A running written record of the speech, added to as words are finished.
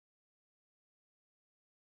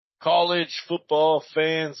College football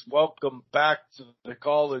fans, welcome back to the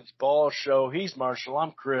College Ball Show. He's Marshall,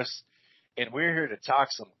 I'm Chris, and we're here to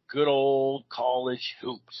talk some good old college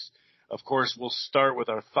hoops. Of course, we'll start with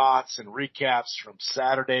our thoughts and recaps from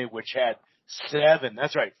Saturday, which had seven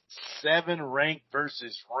ranked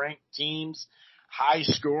versus ranked teams, high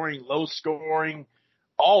scoring, low scoring,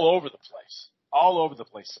 all over the place.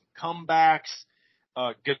 Some comebacks.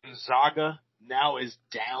 Gonzaga now is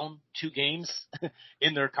down 2 games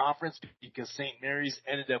in their conference because St. Mary's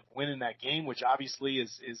ended up winning that game, which obviously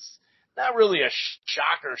is not really a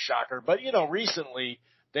shocker, but recently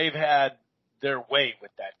they've had their way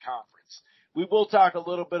with that conference. We will talk a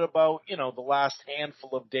little bit about, the last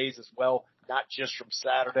handful of days as well, not just from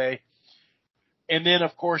Saturday. And then,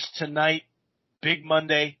 of course, tonight, Big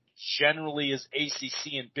Monday generally is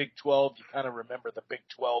ACC and Big 12. You kind of remember the Big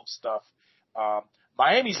 12 stuff.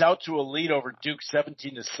 Miami's out to a lead over Duke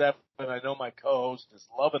 17-7. I know my co-host is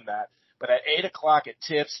loving that. But at 8 o'clock it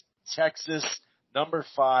tips Texas, number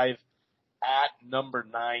 5, at number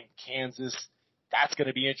 9, Kansas. That's going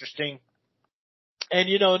to be interesting. And,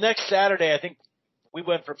 next Saturday, I think we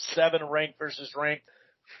went from 7 ranked versus ranked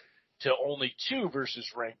to only 2 versus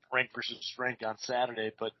ranked versus ranked on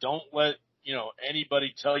Saturday. But don't let,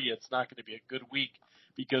 anybody tell you it's not going to be a good week,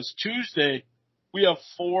 because Tuesday we have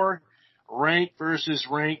 4 ranked versus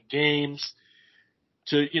ranked games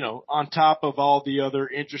to, on top of all the other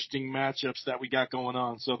interesting matchups that we got going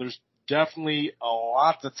on. So there's definitely a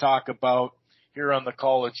lot to talk about here on the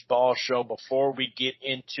College Ball Show. Before we get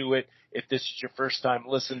into it, if this is your first time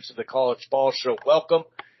listening to the College Ball Show, welcome.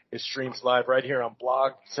 It streams live right here on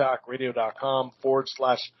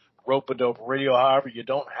blogtalkradio.com/Rope-A-Dope Radio. However, you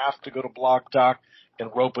don't have to go to Blog Talk and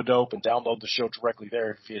Rope-A-Dope and download the show directly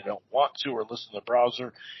there if you don't want to, or listen to the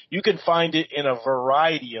browser. You can find it in a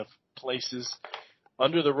variety of places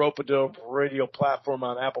under the Rope-A-Dope radio platform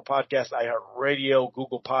on Apple Podcasts, iHeartRadio,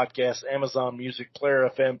 Google Podcasts, Amazon Music, Player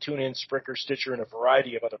FM, TuneIn, Spreaker, Stitcher, and a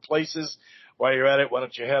variety of other places. While you're at it, why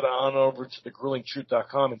don't you head on over to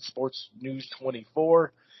thegruelingtruth.com and Sports News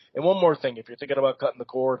 24. And one more thing, if you're thinking about cutting the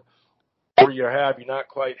cord, or you're not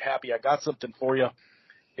quite happy, I got something for you.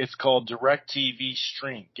 It's called DirecTV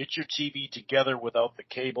Stream. Get your TV together without the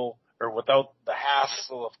cable, or without the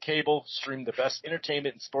hassle of cable. Stream the best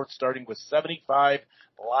entertainment and sports starting with 75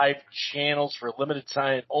 live channels for a limited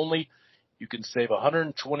time only. You can save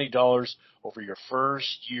 $120 over your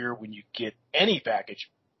first year when you get any package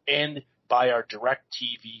and buy our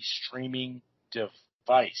DirecTV streaming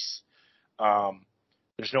device.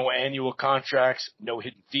 There's no annual contracts, no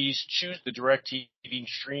hidden fees. Choose the DirecTV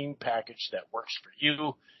Stream package that works for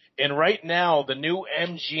you. And right now, the new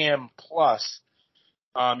MGM Plus,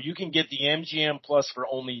 you can get the MGM Plus for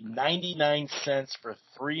only 99 cents for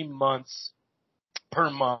 3 months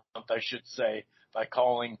per month, I should say, by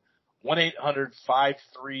calling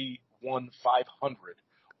 1-800-531-500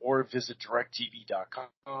 or visit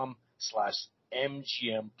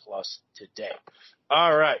directtv.com/MGM Plus today.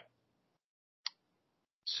 All right.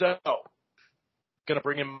 So, going to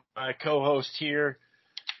bring in my co-host here.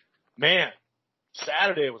 Man,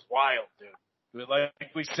 Saturday was wild, dude.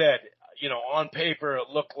 Like we said, on paper it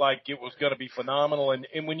looked like it was going to be phenomenal.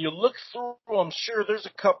 And when you look through, I'm sure there's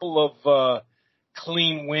a couple of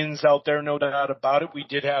clean wins out there, no doubt about it. We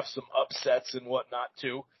did have some upsets and whatnot,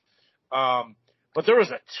 too. But there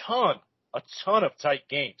was a ton of tight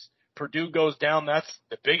games. Purdue goes down. That's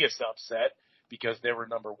the biggest upset because they were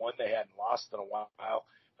number 1. They hadn't lost in a while.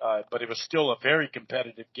 But it was still a very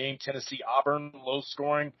competitive game. Tennessee-Auburn, low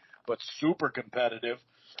scoring, but super competitive.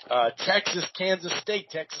 Texas-Kansas State.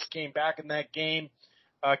 Texas came back in that game.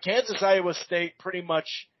 Kansas-Iowa State, pretty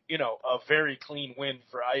much, a very clean win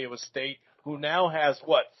for Iowa State, who now has,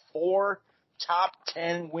 4 top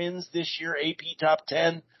 10 wins this year, AP top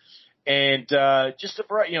 10. And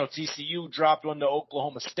TCU dropped one to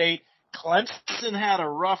Oklahoma State. Clemson had a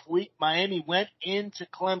rough week. Miami went into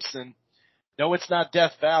Clemson. No, it's not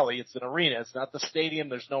Death Valley. It's an arena. It's not the stadium.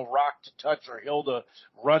 There's no rock to touch or hill to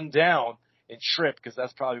run down and trip, because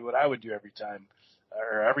that's probably what I would do every time,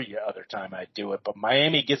 or every other time I do it. But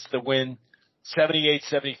Miami gets the win,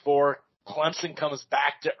 78-74. Clemson comes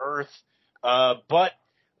back to earth, but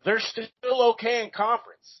they're still okay in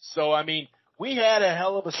conference. So, we had a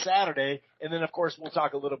hell of a Saturday, and then, of course, we'll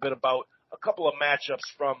talk a little bit about a couple of matchups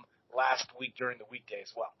from last week during the weekday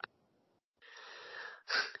as well.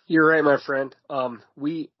 You're right, my friend. I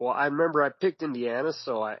remember I picked Indiana,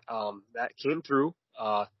 so that came through.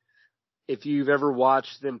 If you've ever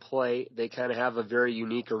watched them play, they kind of have a very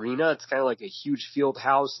unique arena. It's kind of like a huge field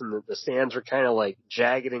house, and the stands are kind of like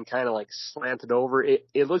jagged and kind of like slanted over. It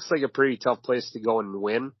looks like a pretty tough place to go and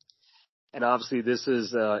win. And obviously this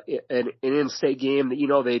is an in-state game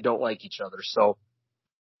that, they don't like each other. So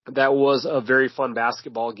that was a very fun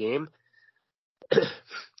basketball game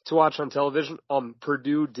to watch on television.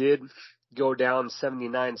 Purdue did go down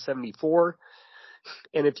 79-74.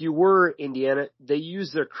 And if you were Indiana, they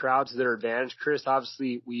used their crowd to their advantage. Chris,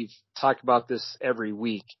 obviously we've talked about this every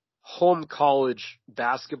week. Home college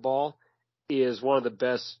basketball is one of the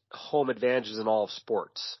best home advantages in all of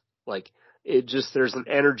sports. Like, there's an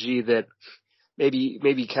energy that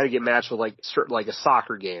maybe kind of get matched with like a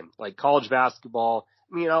soccer game. Like college basketball,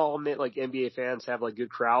 I'll admit like NBA fans have like good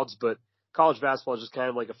crowds, but college basketball is just kind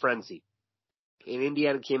of like a frenzy. And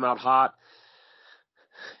Indiana came out hot.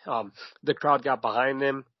 The crowd got behind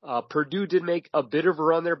them. Purdue did make a bit of a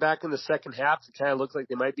run there back in the second half. It kind of looked like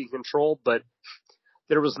they might be in control, but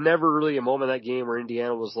there was never really a moment in that game where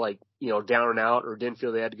Indiana was like, down and out or didn't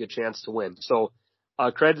feel they had a good chance to win. So,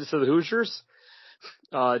 credit to the Hoosiers.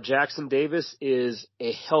 Jackson Davis is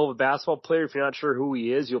a hell of a basketball player. If you're not sure who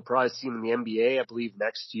he is, you'll probably see him in the NBA, I believe,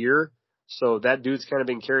 next year. So that dude's kind of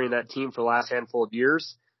been carrying that team for the last handful of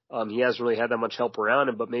years. He hasn't really had that much help around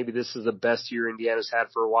him, but maybe this is the best year Indiana's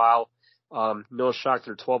had for a while. No shock,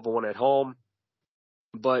 they're 12-1 at home.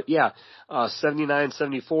 But yeah,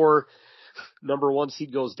 79-74, number one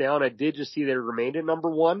seed goes down. I did just see they remained at number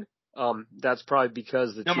one. That's probably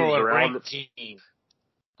because the number teams one around ranked team.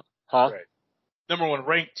 Huh? Right. Number one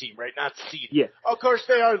ranked team, right? Not seed. Yeah. Of course,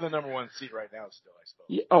 they are the number one seed right now still, I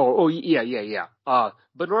suppose. Yeah, yeah.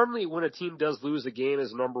 But normally when a team does lose a game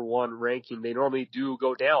as number one ranking, they normally do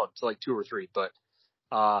go down to like 2 or 3. But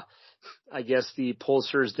I guess the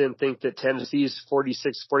pollsters didn't think that Tennessee's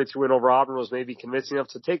 46-43 win over Auburn was maybe convincing enough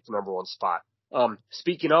to take the number one spot.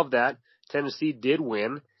 Speaking of that, Tennessee did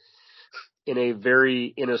win in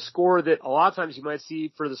a score that a lot of times you might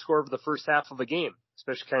see for the score of the first half of a game,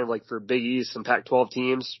 especially kind of like for Big East and Pac-12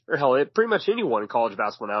 teams, or hell, pretty much anyone in college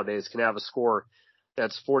basketball nowadays can have a score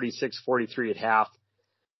that's 46-43 at half.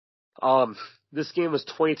 This game was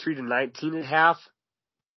 23-19 at half,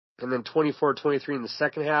 and then 24-23 in the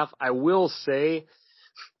second half. I will say,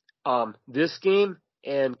 this game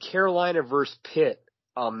and Carolina versus Pitt,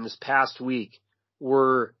 this past week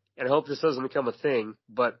were, and I hope this doesn't become a thing,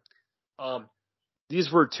 but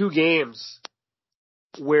these were 2 games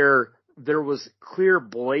where there was clear,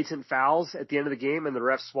 blatant fouls at the end of the game, and the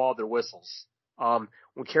refs swallowed their whistles.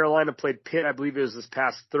 When Carolina played Pitt, I believe it was this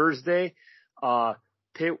past Thursday, Carolina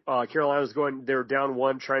was they were down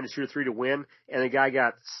 1, trying to shoot a 3 to win, and the guy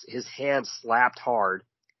got his hand slapped hard.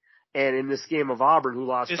 And in this game of Auburn, who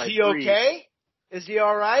lost by 3. Is he okay? Is he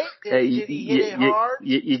all right? Did he hit it hard?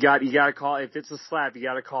 You got to call it. If it's a slap, you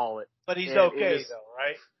got to call it. But he's okay though,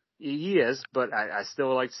 right? He is, but I still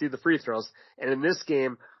would like to see the free throws. And in this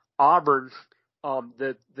game, Auburn,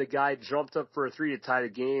 the guy jumped up for a 3 to tie the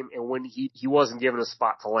game, and when he wasn't given a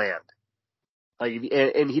spot to land, like,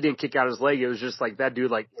 and he didn't kick out his leg. It was just like that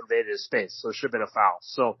dude like invaded his space, so it should have been a foul.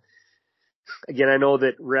 So again, I know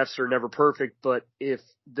that refs are never perfect, but if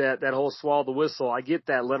that whole swallow the whistle, I get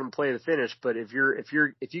that. Let them play the finish. But if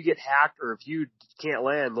you get hacked or if you can't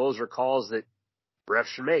land, those are calls that refs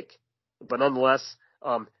should make. But nonetheless,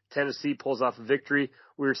 Tennessee pulls off a victory.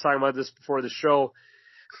 We were talking about this before the show.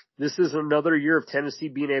 This is another year of Tennessee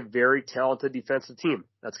being a very talented defensive team.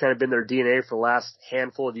 That's kind of been their DNA for the last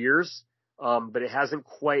handful of years. But it hasn't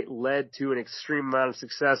quite led to an extreme amount of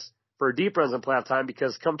success for deep runs in playoff time,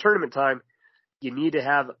 because come tournament time, you need to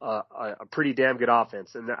have a pretty damn good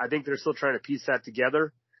offense. And I think they're still trying to piece that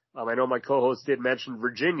together. I know my co-host did mention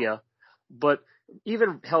Virginia, but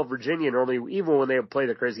even Virginia normally, even when they play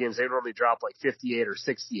the crazy games, they normally drop like 58 or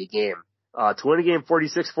 60 a game. To win a game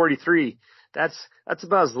 46-43, that's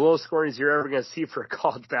about as low scoring as you're ever going to see for a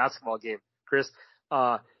college basketball game, Chris.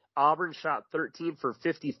 Auburn shot 13 for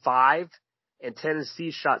 55, and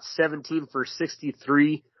Tennessee shot 17 for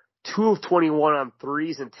 63, 2 of 21 on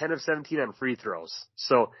threes, and 10 of 17 on free throws.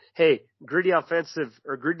 So, hey, gritty defensive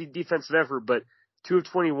effort, but 2 of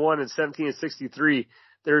 21 and 17 and 63.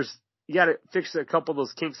 You got to fix a couple of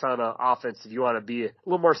those kinks on offense if you want to be a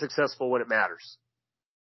little more successful when it matters.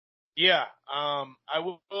 Yeah, I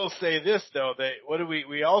will say this though.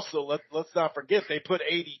 We also let's not forget they put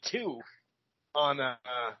 82 on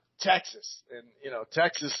Texas, and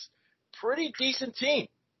Texas, pretty decent team.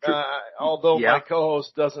 Although my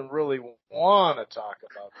co-host doesn't really want to talk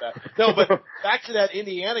about that. No, but back to that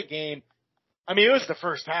Indiana game. I mean, it was the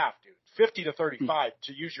first half, dude. 50-35,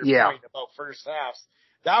 to use your point about first halves.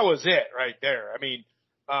 That was it right there. I mean,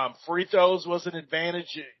 free throws was an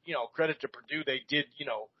advantage. Credit to Purdue. They did,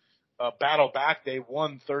 battle back. They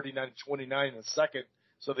won 39-29 in the second.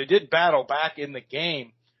 So they did battle back in the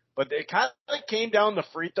game. but it kind of came down to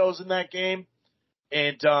free throws in that game.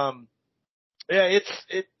 And,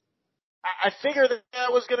 I figured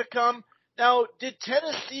that was going to come. Now, did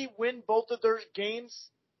Tennessee win both of their games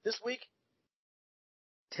this week?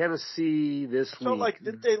 Tennessee this week. So, like,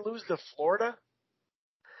 did they lose to Florida?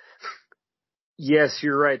 Yes,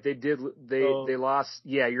 you're right. They did. They lost.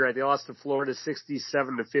 Yeah, you're right. They lost to Florida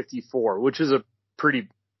 67-54, which is a pretty,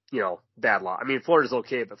 bad loss. I mean, Florida's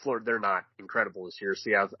okay, but Florida, they're not incredible this year. So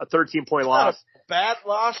yeah, a 13-point loss. Not a bad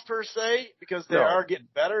loss per se, because they are getting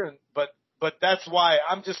better. But that's why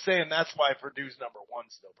I'm just saying that's why Purdue's number one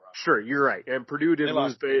still, bro. Sure, you're right. And Purdue did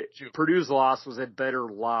lose, but Purdue's loss was a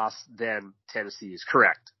better loss than Tennessee's.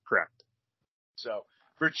 Correct. So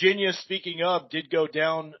Virginia, speaking of, did go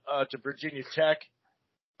down to Virginia Tech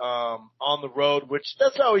on the road, which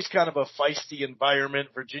that's always kind of a feisty environment.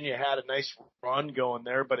 Virginia had a nice run going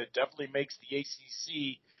there, but it definitely makes the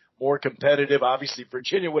ACC more competitive. Obviously,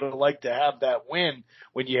 Virginia would have liked to have that win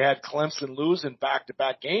when you had Clemson lose in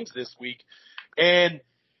back-to-back games this week. And,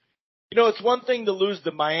 it's one thing to lose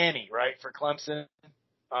to Miami, right, for Clemson.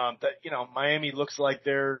 Miami looks like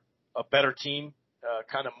they're a better team,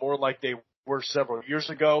 kind of more like they were several years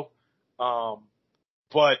ago.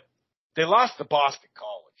 But they lost to Boston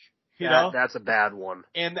College. That's a bad one.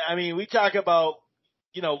 And, I mean, we talk about,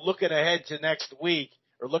 looking ahead to next week,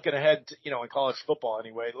 or looking ahead to, in college football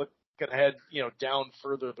anyway, looking ahead, down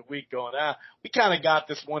further the week going, we kind of got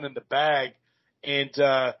this one in the bag. And,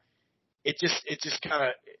 it just kind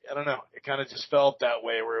of, I don't know, it kind of just felt that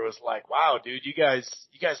way where it was like, wow, dude, you guys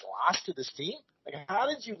lost to this team? Like, how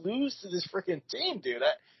did you lose to this freaking team, dude?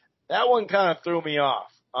 That one kind of threw me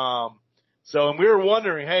off. And we were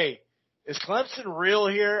wondering, hey, is Clemson real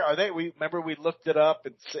here? Remember we looked it up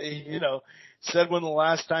and said when the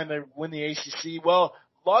last time they win the ACC? Well,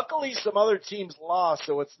 luckily some other teams lost,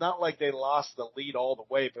 so it's not like they lost the lead all the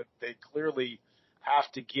way, but they clearly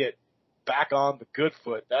have to get back on the good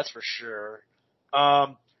foot, that's for sure.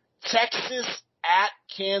 Texas at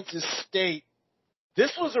Kansas State.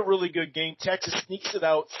 This was a really good game. Texas sneaks it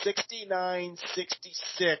out 69-66.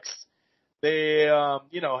 They,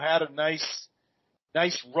 had a nice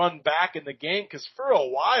run back in the game, because for a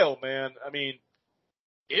while, man, I mean,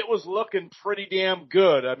 it was looking pretty damn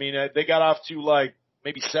good. I mean, they got off to like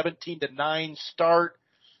maybe 17-9 start.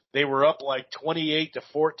 They were up like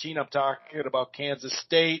 28-14. I'm talking about Kansas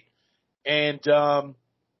State. And,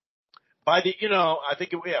 by the, I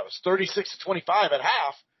think it was 36-25 at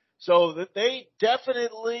half. So that they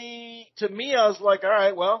definitely, to me, I was like, all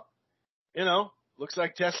right, well, looks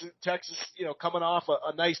like Texas, coming off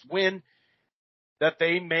a nice win, that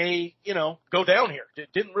they may, go down here.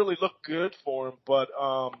 It didn't really look good for them, but,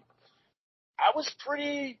 I was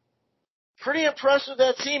pretty impressed with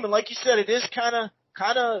that team. And like you said, it is kind of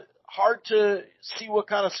hard to see what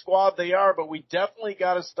kind of squad they are, but we definitely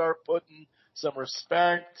got to start putting some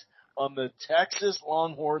respect on the Texas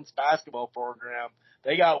Longhorns basketball program.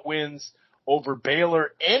 They got wins over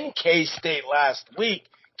Baylor and K-State last week.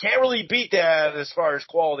 Can't really beat that as far as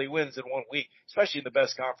quality wins in 1 week, especially in the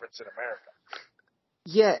best conference in America.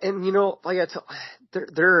 Yeah, and like I tell,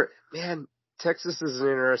 man, Texas is an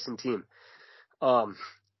interesting team.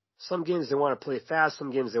 Some games they want to play fast, some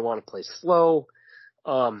games they want to play slow.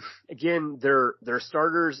 Again, their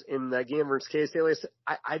starters in that game versus K-State,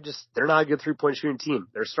 they're not a good 3-point shooting team.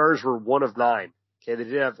 Their starters were 1 of 9. Okay, they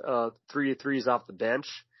did have 3 threes off the bench,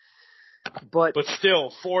 but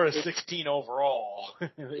still 4 of 16 overall.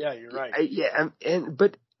 Yeah, you're right.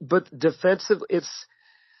 But defensive,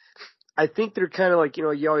 I think they're kind of like,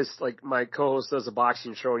 you always, like my co-host does a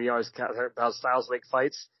boxing show and he always kind of how styles make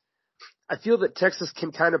fights. I feel that Texas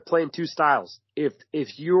can kind of play in 2 styles. If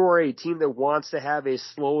you're a team that wants to have a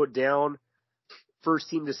slow it down first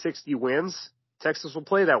team to 60 wins, Texas will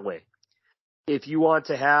play that way. If you want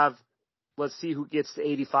to have, let's see who gets to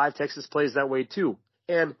 85, Texas plays that way too.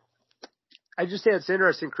 And I just think it's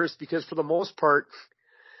interesting, Chris, because for the most part,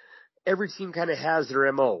 every team kind of has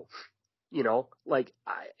their MO. Like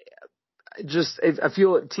I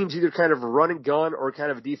feel teams either kind of run and gun or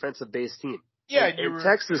kind of a defensive based team. Yeah, and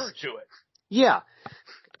Texas true to it. Yeah,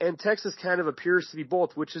 and Texas kind of appears to be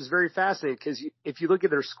both, which is very fascinating because if you look at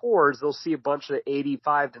their scores, they'll see a bunch of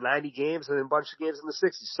 85-90 games and then a bunch of games in the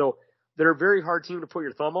 60s. So they're a very hard team to put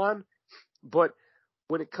your thumb on. But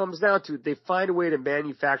when it comes down to it, they find a way to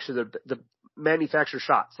manufacture the manufacture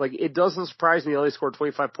shots. Like, it doesn't surprise me they only scored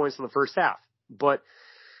 25 points in the first half. But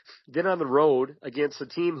then on the road against a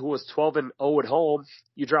team who was 12-0 at home,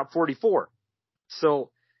 you drop 44.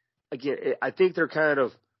 So again, I think they're kind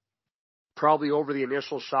of probably over the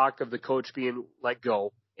initial shock of the coach being let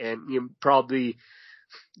go, and probably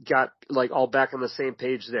got like all back on the same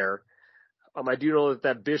page there. I do know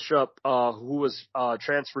that Bishop, who was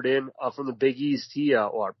transferred in from the Big East, he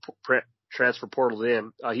transfer portaled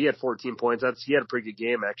in. He had 14 points. He had a pretty good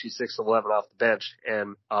game actually, 6 of 11 off the bench.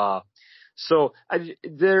 And so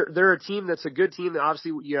they're a team that's a good team.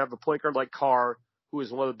 Obviously, you have a point guard like Carr, who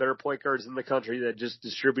is one of the better point guards in the country that just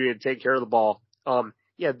distribute and take care of the ball.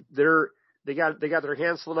 Yeah, they got their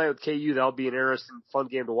hands full tonight with KU. That'll be an interesting, fun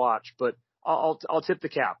game to watch. But I'll tip the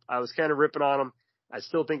cap. I was kind of ripping on them. I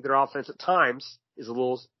still think their offense at times is a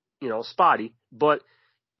little, spotty, but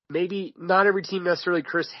maybe not every team necessarily,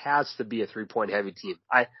 Chris, has to be a 3-point heavy team.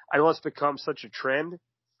 I know it's become such a trend.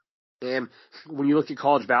 And when you look at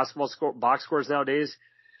college basketball box scores nowadays,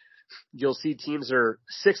 you'll see teams are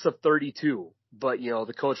 6 of 32, but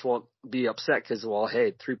the coach won't be upset because, well,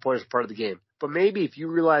 hey, 3-pointers are part of the game. But maybe if you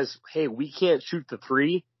realize, hey, we can't shoot the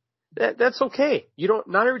 3, that's okay.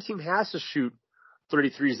 Not every team has to shoot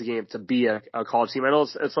 33s a game to be a college team. I know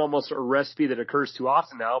it's almost a recipe that occurs too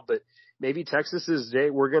often now, but maybe Texas is, hey,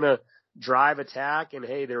 we're going to drive, attack, and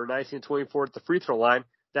hey, they were 19-24 at the free throw line.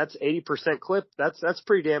 That's 80% clip. That's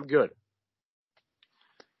pretty damn good.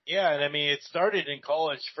 Yeah, and I mean, it started in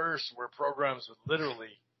college first where programs would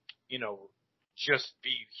literally, just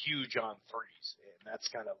be huge on threes. And that's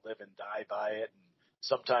kind of live and die by it. And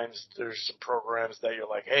sometimes there's some programs that you're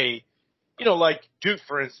like, hey, like Duke,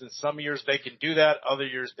 for instance, some years they can do that, other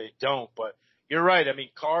years they don't. But you're right. I mean,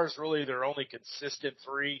 Carr's really their only consistent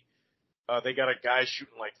 3. They got a guy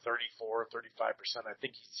shooting like 34, 35%. I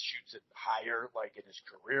think he shoots it higher, like in his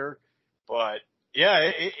career. But yeah,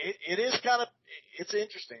 it is kind of, it's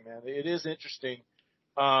interesting, man. It is interesting.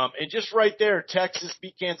 And just right there, Texas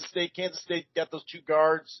beat Kansas State. Kansas State got those 2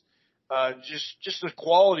 guards. Just a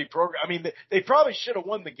quality program. I mean, they probably should have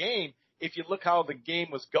won the game if you look how the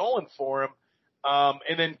game was going for them.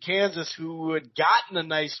 And then Kansas, who had gotten a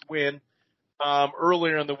nice win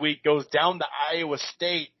earlier in the week, goes down to Iowa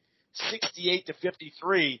State,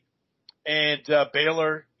 68-53. And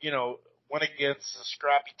Baylor, went against a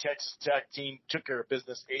scrappy Texas Tech team, took care of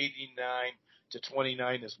business,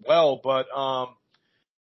 89-29 as well. But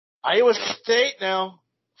Iowa State now,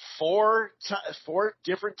 4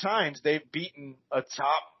 different times they've beaten a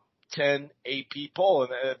top 10 AP poll,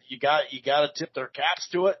 and you got to tip their caps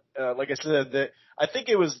to it. Like I said, I think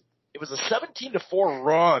it was a 17-4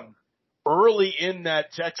 run early in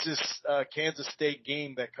that Texas Kansas State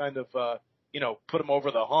game that kind of put them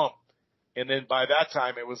over the hump. And then by that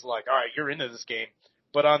time it was like, all right, you're into this game.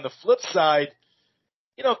 But on the flip side,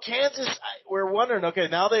 Kansas, we're wondering, okay,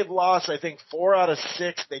 now they've lost I think 4 out of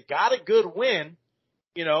 6. They got a good win,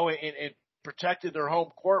 and protected their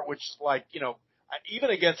home court, which is like,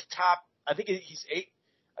 even against top, I think he's 8.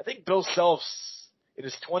 I think Bill Self's in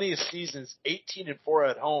his 20th season is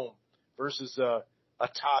 18-4 at home versus a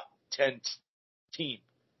top 10 team.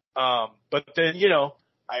 But then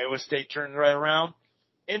Iowa State turns right around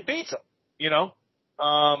and beats them.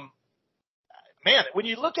 Man, when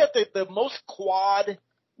you look at the most quad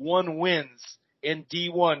 1 wins in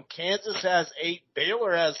D1, Kansas has 8,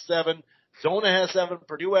 Baylor has 7, Zona has 7,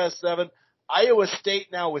 Purdue has 7. Iowa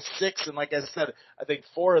State now with 6, and like I said, I think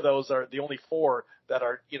 4 of those are the only 4 that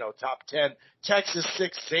are, top 10. Texas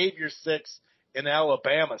 6, Xavier 6, and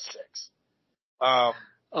Alabama 6.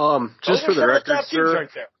 Just for the record, sir, right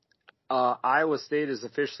there. Iowa State is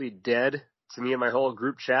officially dead to me and my whole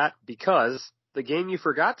group chat because the game you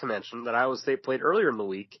forgot to mention that Iowa State played earlier in the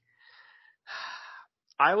week,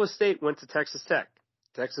 Iowa State went to Texas Tech.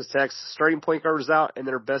 Texas Tech's starting point guard was out and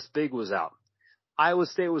their best big was out. Iowa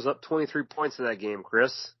State was up 23 points in that game,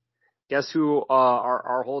 Chris. Guess who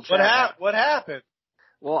our whole chat What happened?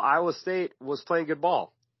 Well, Iowa State was playing good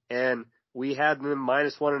ball, and we had them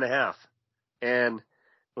minus 1.5. And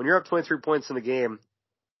when you're up 23 points in a game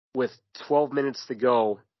with 12 minutes to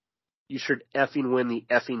go, you should effing win the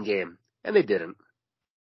effing game. And they didn't.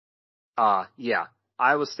 Yeah,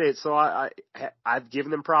 Iowa State. So I've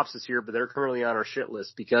given them props this year, but they're currently on our shit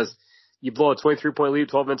list because you blow a 23-point lead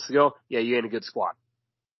 12 minutes to go, yeah, you ain't a good squad.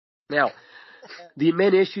 Now, the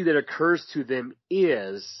main issue that occurs to them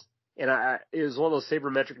is, and it was one of those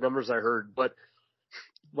sabermetric numbers I heard, but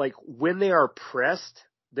like when they are pressed,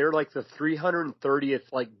 they're like the 330th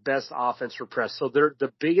like best offense for press. So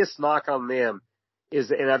the biggest knock on them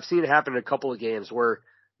is, and I've seen it happen in a couple of games where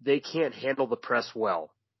they can't handle the press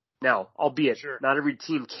well. Now, albeit not every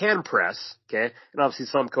team can press, okay? And obviously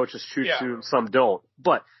some coaches choose to and some don't.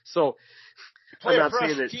 But so you play a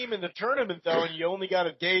press team in the tournament though, and you only got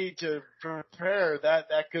a day to prepare,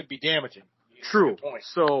 that could be damaging. True.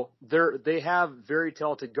 So they have very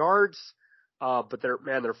talented guards, but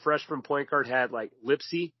their freshman point guard had like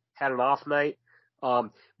Lipsy had an off night.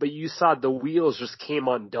 But you saw the wheels just came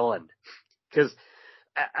undone. Cause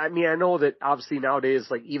I mean, I know that obviously nowadays,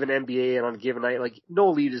 like even NBA and on a given night, like no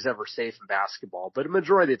lead is ever safe in basketball. But a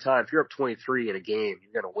majority of the time, if you're up 23 in a game,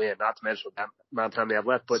 you're going to win. Not to mention the amount of time they have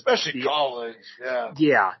left. But especially college, yeah.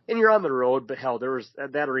 Yeah, and you're on the road. But hell,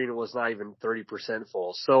 that arena was not even 30%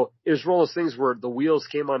 full. So it was one of those things where the wheels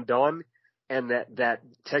came undone, and that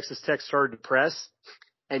Texas Tech started to press,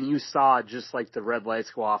 and you saw just like the red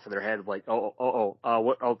lights go off in their head, like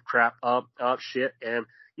what crap, shit, and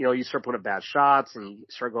you start putting up bad shots and you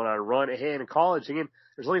start going on a run. Hey, and in college, again,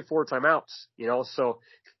 there's only 4 timeouts, so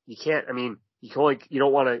you can't, you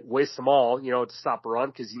don't want to waste them all, to stop a run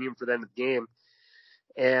because you need them for the end of the game.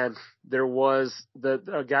 And there was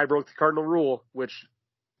a guy broke the cardinal rule, which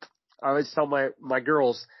I always tell my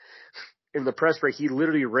girls in the press break, he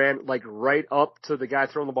literally ran like right up to the guy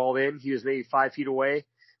throwing the ball in. He was maybe 5 feet away.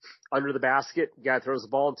 Under the basket, guy throws the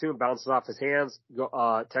ball into him, bounces off his hands.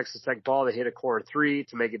 Texas Tech ball, they hit a corner 3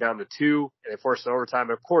 to make it down to 2, and they forced an overtime.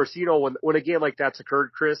 And of course, when a game like that's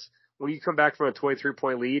occurred, Chris, when you come back from a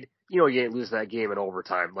 23-point lead, you ain't losing that game in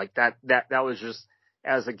overtime. Like that was just,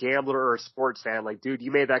 as a gambler or a sports fan, like, dude,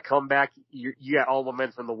 you made that comeback. You got all the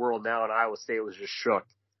momentum in the world now, and Iowa State was just shook.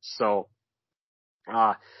 So,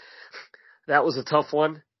 that was a tough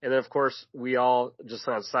one. And then, of course, we all, just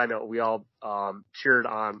on a side note, cheered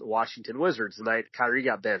on the Washington Wizards the night Kyrie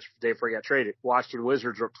got benched the day before he got traded. Washington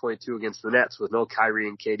Wizards were up 22 against the Nets with no Kyrie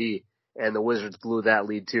and KD, and the Wizards blew that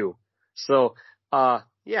lead too. So,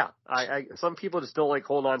 yeah, some people just don't like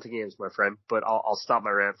holding on to games, my friend, but I'll stop my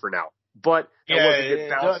rant for now. But that was a good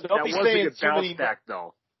bounce, don't be saying good bounce back,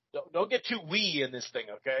 though. Don't get too we in this thing,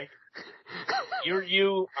 okay? You're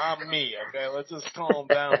you, I'm me, okay? Let's just calm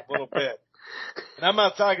down a little bit. And I'm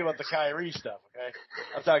not talking about the Kyrie stuff, okay?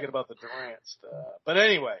 I'm talking about the Durant stuff. But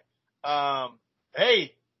anyway,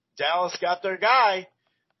 hey, Dallas got their guy.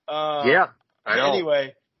 Yeah, I know.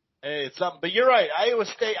 Anyway, hey, it's something. But you're right. Iowa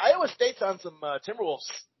State's on some Timberwolves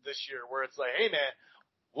this year, where it's like, hey man,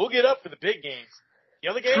 we'll get up for the big games. The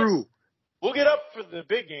other games, True. We'll get up for the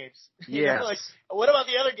big games. Yeah. Like, what about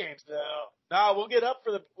the other games? No, we'll get up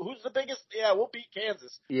for who's the biggest? Yeah, we'll beat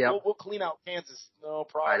Kansas. Yeah. We'll clean out Kansas. No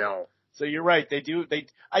problem. I know. So you're right.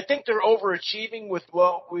 I think they're overachieving with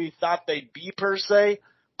what we thought they'd be per se,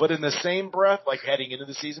 but in the same breath, like heading into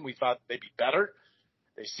the season, we thought they'd be better.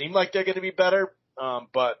 They seem like they're going to be better.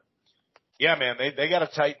 But yeah, man, they got to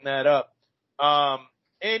tighten that up.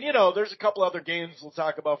 And there's a couple other games we'll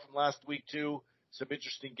talk about from last week too. Some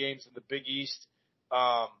interesting games in the Big East.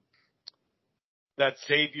 That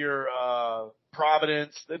Xavier,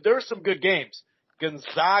 Providence. There are some good games.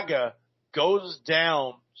 Gonzaga goes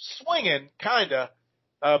down swinging, kinda,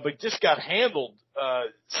 but just got handled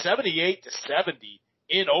 78-70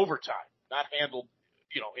 in overtime. Not handled,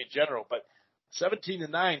 in general, but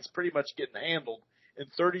 17-9 is pretty much getting handled, and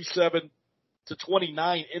 37-29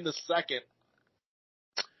 in the second.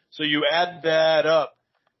 So you add that up.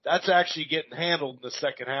 That's actually getting handled in the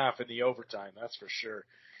second half in the overtime, that's for sure.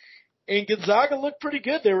 And Gonzaga looked pretty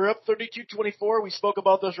good. They were up 32-24. We spoke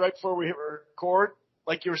about those right before we hit record.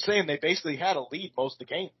 Like you were saying, they basically had a lead most of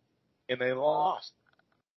the game, and they lost.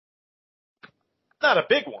 Not a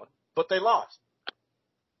big one, but they lost.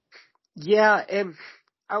 Yeah, and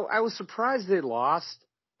I was surprised they lost,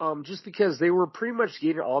 just because they were pretty much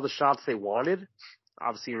getting all the shots they wanted.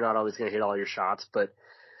 Obviously, you're not always going to hit all your shots, but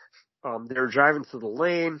they were driving through the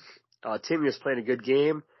lane. Timmy was playing a good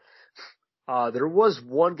game. There was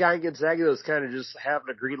one guy in Gonzaga that was kind of just having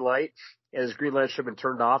a green light, and his green light should have been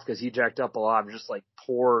turned off because he jacked up a lot of just like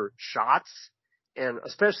poor shots. And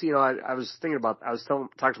especially, I was talking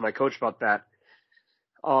to my coach about that.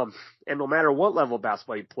 And no matter what level of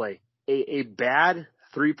basketball you play, a bad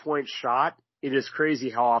 3-point shot, it is crazy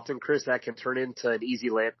how often, Chris, that can turn into an easy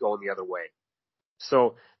layup going the other way.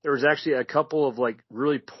 So there was actually a couple of like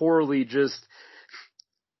really poorly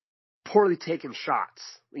taken shots.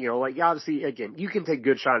 Obviously, again, you can take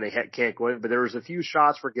good shot and they can't go in, but there was a few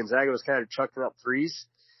shots where Gonzaga was kind of chucking up threes,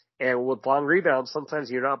 and with long rebounds,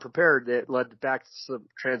 sometimes you're not prepared. It led back to some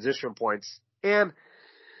transition points. And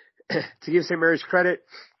to give St. Mary's credit,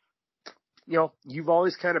 you've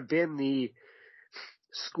always kind of been the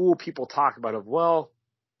school people talk about of, well,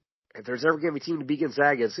 if there's ever going to be a team to beat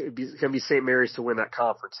Gonzaga, it's going to be St. Mary's to win that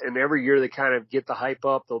conference. And every year they kind of get the hype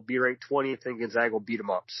up. They'll be ranked 20th and Gonzaga will beat them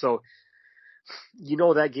up. So,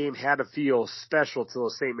 that game had to feel special to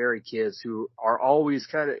those St. Mary kids who are always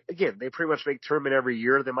kind of, again, they pretty much make tournament every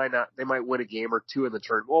year. They might win a game or two in the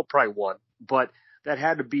tournament. Well, probably one, but that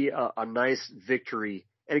had to be a nice victory.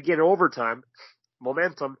 And again, overtime,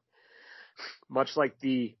 momentum, much like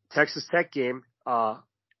the Texas Tech game,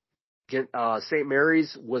 St.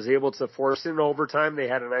 Mary's was able to force it in overtime. They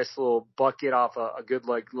had a nice little bucket off a good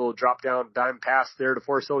little drop down dime pass there to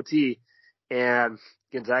force OT, and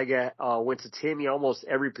Gonzaga went to Timmy almost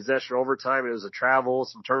every possession overtime. It was a travel,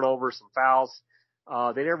 some turnovers, some fouls.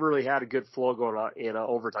 They never really had a good flow going on in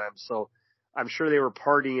overtime, so I'm sure they were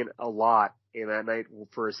partying a lot in that night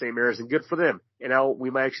for St. Mary's, and good for them. And now we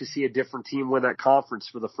might actually see a different team win that conference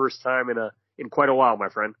for the first time in quite a while, my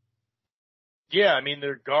friend. Yeah, I mean,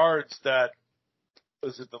 they're guards that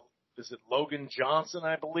is it Logan Johnson,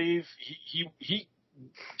 I believe. He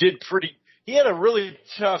did pretty. He had a really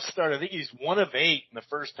tough start. I think he's 1 of 8 in the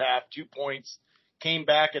first half, 2 points. Came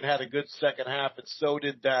back and had a good second half, and so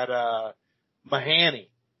did that Mahani.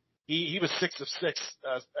 He was 6 of 6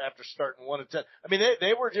 after starting 1 of 10. I mean,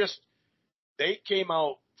 they came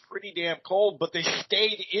out pretty damn cold, but they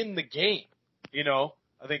stayed in the game. You know,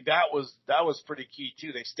 I think that was pretty key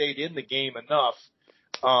too. They stayed in the game enough.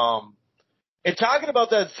 And talking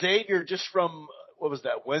about that Xavier, just from what was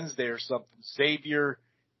that, Wednesday or something? Xavier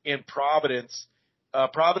in Providence.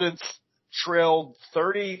 Providence trailed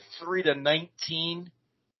 33-19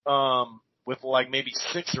 with like maybe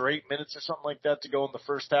 6 or 8 minutes or something like that to go in the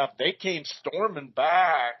first half. They came storming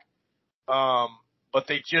back, but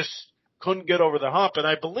they just couldn't get over the hump. And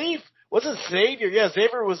I believe, was it Xavier? Yeah,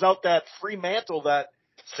 Xavier was out that Fremantle, that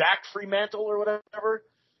Zach Fremantle or whatever.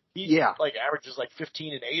 He like averages like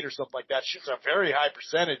 15 and 8 or something like that. Shoots a very high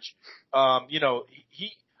percentage. You know,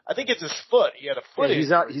 I think it's his foot. He had a foot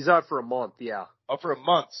injury. He's out for a month. Yeah, out for a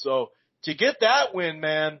month. So to get that win,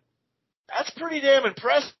 man, that's pretty damn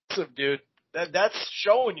impressive, dude. That's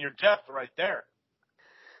showing your depth right there.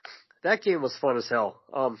 That game was fun as hell.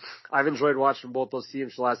 I've enjoyed watching both those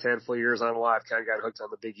teams for the last handful of years. I don't know why I've kind of got hooked on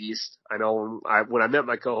the Big East. I know when I met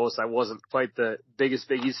my co-host, I wasn't quite the biggest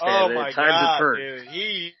Big East fan. Oh my God, dude.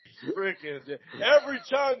 He freaking, every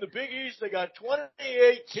time the Big East, they got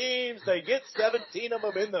 28 teams. They get 17 of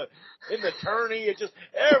them in the tourney. It just,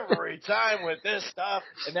 every time with this stuff.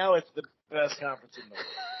 And now it's the best conference in the world.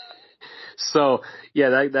 So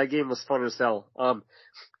yeah, that game was fun as hell.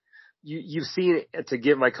 You've seen it, to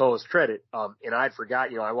give my co-host credit, and I'd forgot,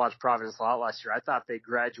 I watched Providence a lot last year. I thought they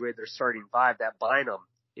graduated their starting 5. That Bynum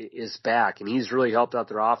is back, and he's really helped out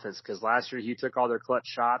their offense because last year he took all their clutch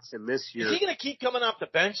shots, and this year. Is he going to keep coming off the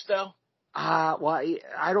bench though? Well,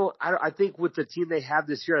 I think with the team they have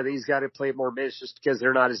this year, I think he's got to play more minutes just because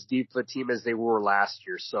they're not as deep of a team as they were last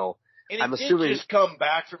year. So. And he did just come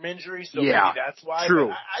back from injury, so maybe that's why. True.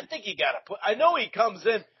 But I think you got to put. I know he comes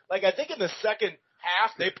in. Like I think in the second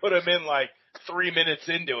half they put him in like 3 minutes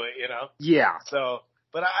into it. Yeah. So,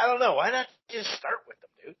 but I don't know. Why not just start with him,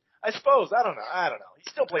 dude? I suppose. I don't know. He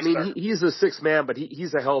still plays. I mean, he's a 6 man, but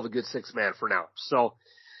he's a hell of a good 6 man for now. So,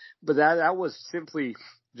 but that was simply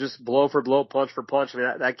just blow for blow, punch for punch. I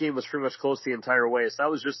mean, that game was pretty much close the entire way. So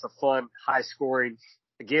that was just a fun, high scoring,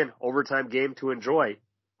 again, overtime game to enjoy.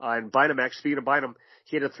 And Bynum, actually, speaking of Bynum,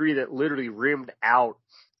 he had a 3 that literally rimmed out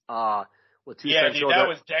with 2 seconds. Yeah, dude, that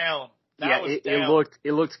was down.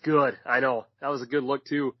 It looked good. I know. That was a good look,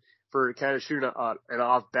 too, for kind of shooting an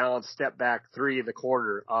off-balance step-back 3 in the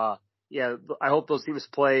corner. I hope those teams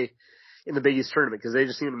play in the Big East tournament because they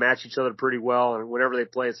just seem to match each other pretty well. And whenever they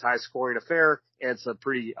play, it's a high-scoring affair, and it's a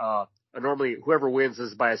pretty normally whoever wins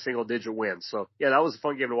is by a single-digit win. So, yeah, that was a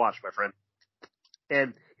fun game to watch, my friend.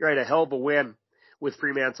 And you're right, a hell of a win with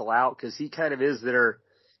Fremantle out because he kind of is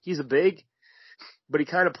he's a big, but he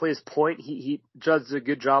kind of plays point. He does a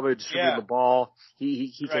good job of distributing the ball.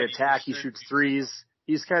 He can attack. He shoots threes.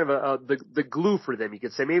 He's kind of the glue for them. You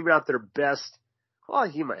could say maybe not their best. Well,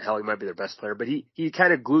 he might be their best player, but he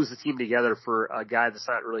kind of glues the team together for a guy that's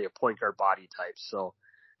not really a point guard body type. So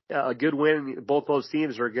a good win. Both those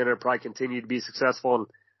teams are going to probably continue to be successful, and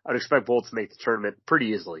I'd expect both to make the tournament pretty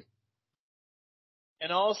easily.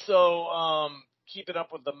 And also, keeping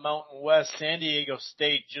up with the Mountain West, San Diego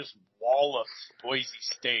State just walloped Boise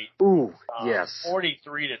State. Ooh, yes.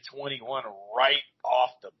 43-21 right off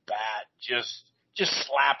the bat. Just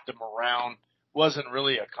slapped them around. Wasn't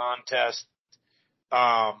really a contest.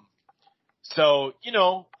 So,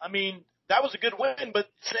 I mean, that was a good win, but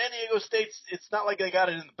San Diego State's, it's not like they got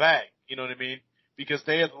it in the bag. You know what I mean? Because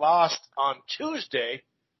they had lost on Tuesday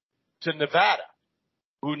to Nevada,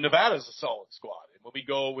 who Nevada's a solid squad. And when we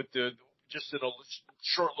go with just in a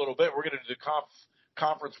short little bit, we're going to do the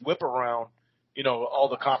conference whip around, all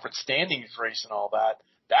the conference standings race and all that.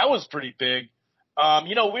 That was pretty big.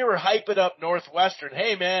 We were hyping up Northwestern.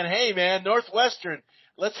 Hey man, Northwestern,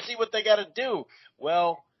 let's see what they got to do.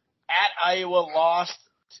 Well, at Iowa, lost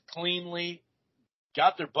cleanly,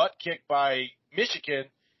 got their butt kicked by Michigan,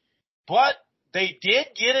 but they did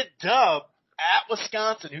get a dub at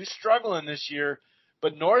Wisconsin, who's struggling this year,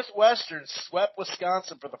 but Northwestern swept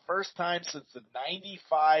Wisconsin for the first time since the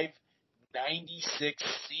 95-96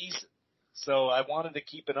 season. So I wanted to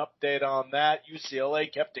keep an update on that.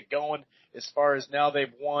 UCLA kept it going as far as now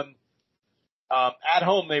they've won. At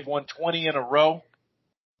home, they've won 20 in a row.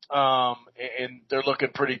 And they're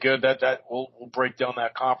looking pretty good. We'll break down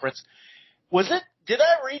that conference. Did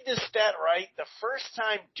I read this stat right? The first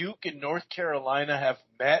time Duke and North Carolina have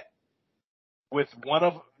met with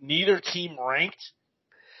neither team ranked.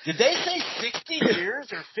 Did they say 60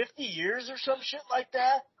 years or 50 years or some shit like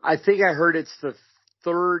that? I think I heard it's the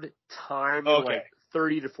third time in like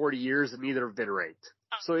 30 to 40 years that neither have been ranked.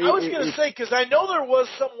 So I was going to say, because I know there was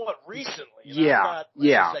somewhat recently. Yeah.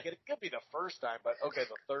 It could be the first time, but okay,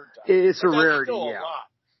 the third time. It's a rarity, still a lot.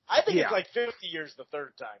 I think it's like 50 years the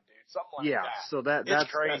third time, dude. Something like that. Yeah, so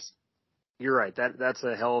that's crazy. You're right. That's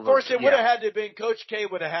a hell of a... Of course, it would have had to have been, Coach K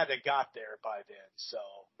would have had to got there by then, so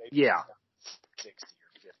maybe it's not 60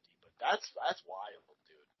 or 50, but that's wild,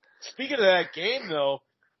 dude. Speaking of that game, though,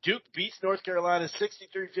 Duke beats North Carolina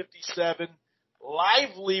 63-57.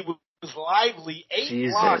 Lively was lively. 8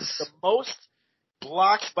 blocks, the most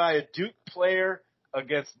blocks by a Duke player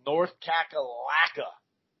against North Kakalaka.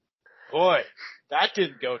 Boy, that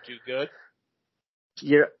didn't go too good.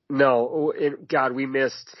 Yeah, no. God, we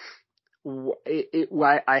missed.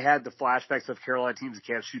 I had the flashbacks of Carolina teams that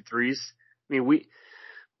can't shoot threes. I mean,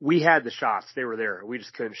 we had the shots; they were there. We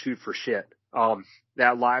just couldn't shoot for shit.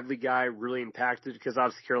 That Lively guy really impacted because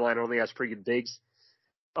obviously Carolina only has pretty good bigs.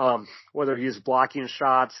 Whether he was blocking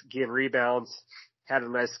shots, getting rebounds, had a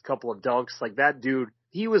nice couple of dunks, like that dude,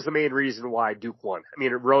 he was the main reason why Duke won. I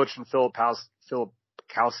mean, Roach and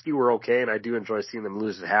Filipowski were okay, and I do enjoy seeing them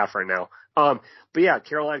lose at half right now. But yeah,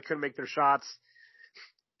 Carolina couldn't make their shots.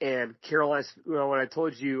 And Carolina's, when I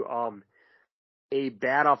told you, a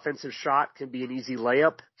bad offensive shot can be an easy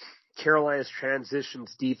layup. Carolina's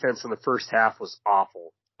transitions defense in the first half was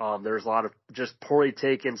awful. There's a lot of just poorly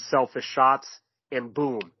taken, selfish shots, and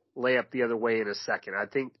boom, layup the other way in a second. I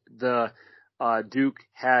think the Duke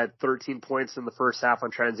had 13 points in the first half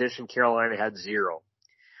on transition. Carolina had 0.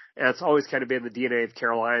 And it's always kind of been the DNA of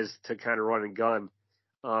Carolina's to kind of run and gun.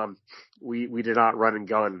 We did not run and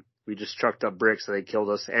gun. We just chucked up bricks and they killed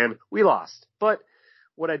us, and we lost. But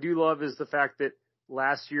what I do love is the fact that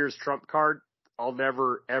last year's trump card, I'll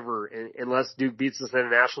never, ever, unless Duke beats us in a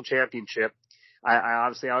national championship, I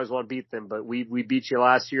obviously always want to beat them, but we beat you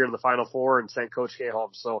last year in the Final Four and sent Coach K home.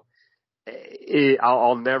 So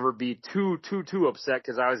I'll never be too upset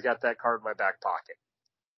because I always got that card in my back pocket.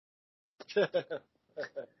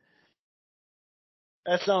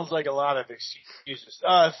 That sounds like a lot of excuses.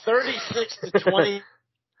 36-24.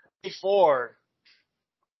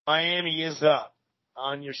 Miami is up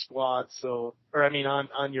on your squad. So, on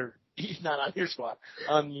your, not on your squad,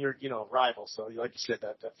 on your, rival. So, like you said,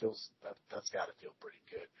 that's got to feel pretty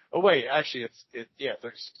good. Oh wait, actually, 36-24.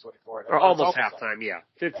 Or almost halftime. Yeah,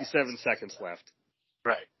 57 seconds left.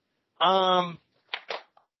 Right.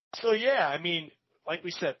 So yeah, like we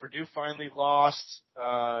said, Purdue finally lost.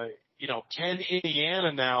 Can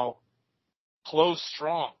Indiana now close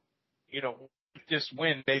strong? This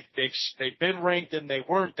win, they've been ranked and they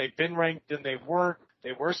weren't. They've been ranked and they weren't.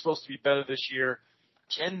 They were supposed to be better this year.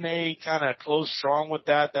 Can they kind of close strong with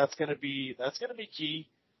that? That's gonna be key.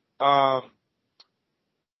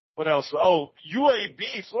 What else? Oh,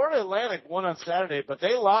 UAB, Florida Atlantic won on Saturday, but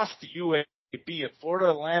they lost to UAB. And Florida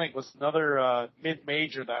Atlantic was another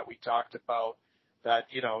mid-major that we talked about that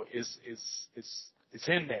is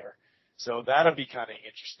in there. So that'll be kind of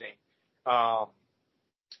interesting.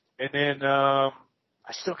 And then I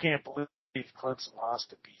still can't believe Clemson lost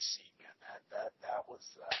to BC. Man,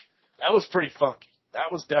 that was pretty funky.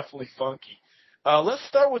 That was definitely funky. Let's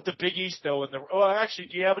start with the Big East though. Actually,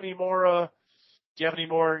 do you have any more?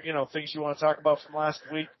 Things you want to talk about from last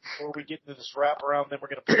week before we get into this wrap around? Then we're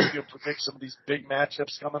going to preview and predict some of these big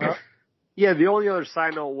matchups coming up. Yeah, the only other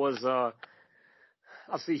side note was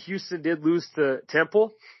obviously Houston did lose to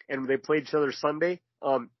Temple, and they played each other Sunday.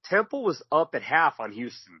 Temple was up at half on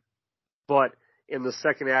Houston, but in the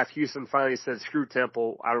second half, Houston finally said, screw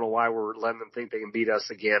Temple. I don't know why we're letting them think they can beat us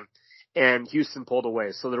again. And Houston pulled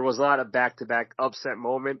away. So there was not a back-to-back upset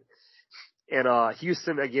moment. And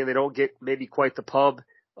Houston, again, they don't get maybe quite the pub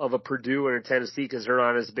of a Purdue and a Tennessee because they're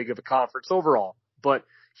not as big of a conference overall. But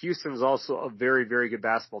Houston is also a very, very good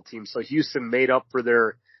basketball team. So Houston made up for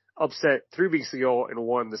their upset 3 weeks ago and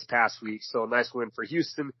won this past week. So a nice win for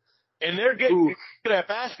Houston. And they're good at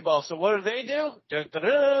basketball. So what do?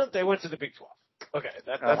 They went to the Big 12. Okay,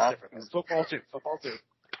 that's different. That's football too.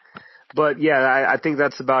 But yeah, I think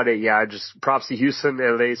that's about it. Yeah, just props to Houston,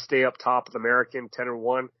 and they stay up top of the American,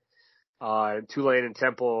 10-1. Tulane and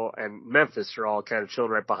Temple and Memphis are all kind of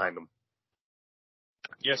chilling right behind them.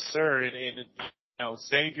 Yes, sir. And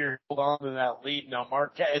Xavier hold on to that lead. Now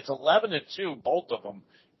Marquette, it's 11-2, both of them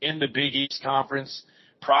in the Big East Conference.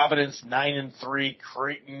 Providence 9-3,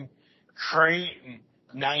 Creighton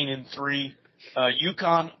 9-3.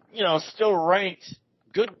 UConn, still ranked.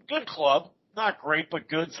 Good club. Not great, but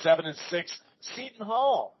good. 7-6. Seton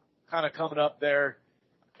Hall kind of coming up there,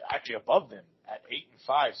 actually above them at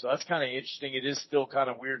 8-5. So that's kind of interesting. It is still kind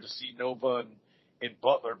of weird to see Nova and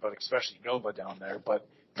Butler, but especially Nova down there. But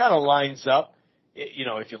kind of lines up.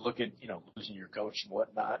 If you look at losing your coach and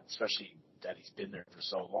whatnot, especially that he's been there for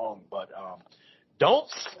so long. But don't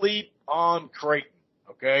sleep on Creighton.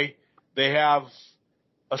 Okay, they have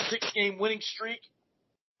a 6-game winning streak.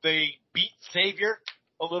 They beat Xavier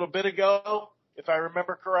a little bit ago, if I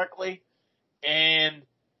remember correctly. And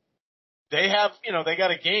they have, they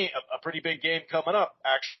got a pretty big game coming up,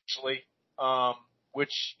 actually,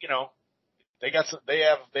 which, they got to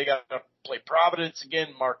play Providence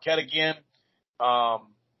again, Marquette again, UConn,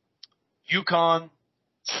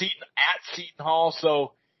 Seton Hall.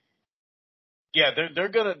 So, yeah,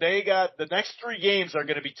 they got the next 3 games are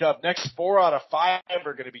going to be tough. Next 4 out of 5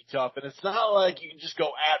 are going to be tough. And it's not like you can just go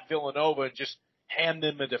at Villanova and just hand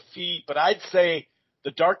them a defeat. But I'd say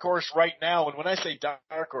the dark horse right now, and when I say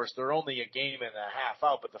dark horse, they're only a game and a half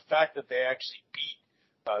out. But the fact that they actually beat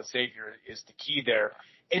Xavier is the key there.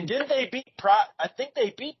 And didn't they beat I think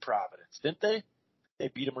they beat Providence, didn't they? They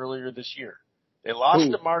beat them earlier this year. They lost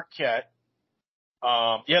to Marquette.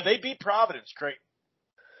 They beat Providence, Creighton.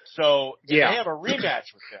 So they have a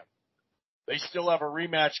rematch with them. They still have a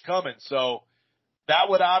rematch coming. So that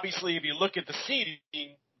would obviously, if you look at the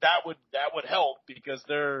seeding, that would help because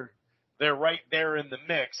they're right there in the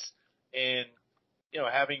mix. And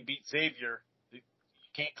having beat Xavier, you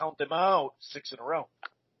can't count them out 6 in a row.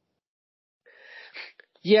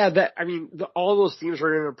 Yeah, all those teams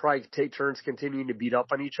are going to probably take turns continuing to beat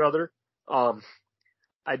up on each other.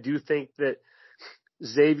 I do think that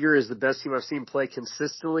Xavier is the best team I've seen play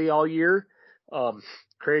consistently all year.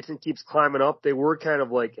 Creighton keeps climbing up. They were kind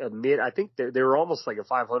of like I think they were almost like a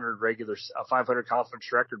 500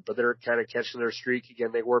 conference record, but they're kind of catching their streak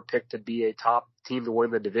again. They were picked to be a top team to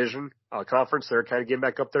win the division conference. They're kind of getting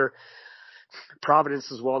back up there.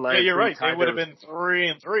 Providence as well. Yeah, you're right. They would have been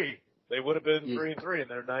 3-3. They would have been 3-3,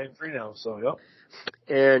 and they're 9-3 now. So, yep.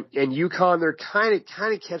 And UConn, they're kind of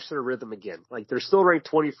catching their rhythm again. Like they're still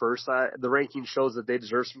ranked 21st. The ranking shows that they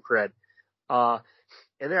deserve some cred. And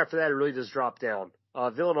then after that, it really just dropped down.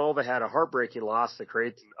 Villanova had a heartbreaking loss to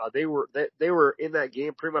Creighton. They were in that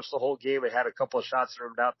game pretty much the whole game. They had a couple of shots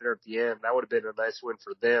roomed out there at the end. That would have been a nice win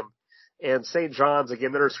for them. And St. John's,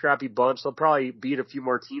 again, they're a scrappy bunch. They'll probably beat a few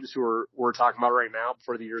more teams who we're talking about right now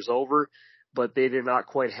before the year's over. But they did not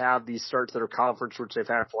quite have these starts to their conference, which they've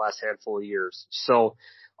had for the last handful of years. So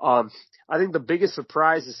I think the biggest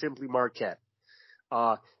surprise is simply Marquette.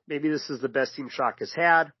 Maybe this is the best team Shock has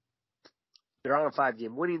had. They're on a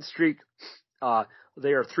 5-game winning streak.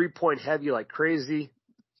 They are 3-point heavy like crazy.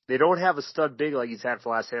 They don't have a stud big like he's had for the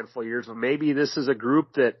last handful of years, but maybe this is a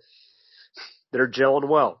group that are gelling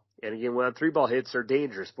well. And again, when 3-ball hits, they're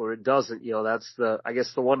dangerous, but it doesn't, that's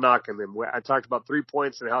the one knock on them. I talked about 3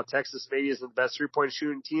 points and how Texas maybe isn't the best 3-point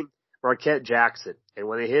shooting team. Marquette jacks it. And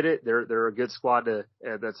when they hit it, they're a good squad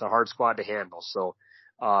that's a hard squad to handle. So,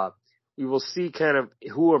 we will see kind of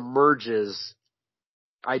who emerges.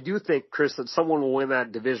 I do think, Chris, that someone will win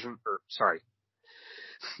that division,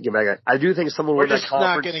 I do think someone will win that conference. We're just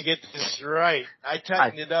not going to get this right. I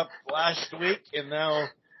tightened it up last week, and now,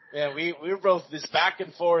 we're both this back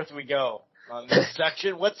and forth we go on this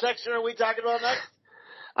section. What section are we talking about next?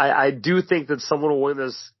 I do think that someone will win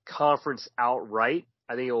this conference outright.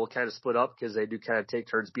 I think it will kind of split up because they do kind of take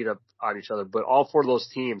turns beat up on each other. But all 4 of those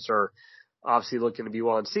teams are obviously looking to be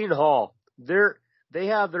well. And Seton Hall, they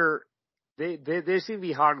seem to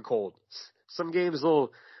be hot and cold. Some games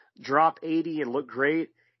will drop 80 and look great,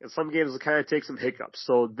 and some games will kind of take some hiccups.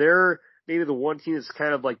 So they're maybe the one team that's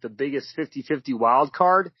kind of like the biggest 50-50 wild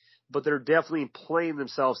card, but they're definitely playing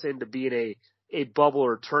themselves into being a bubble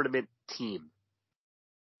or tournament team.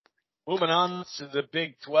 Moving on to the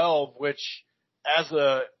Big 12, which as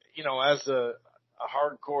a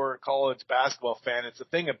hardcore college basketball fan, it's a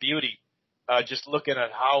thing of beauty. Just looking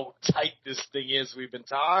at how tight this thing is. We've been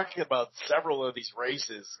talking about several of these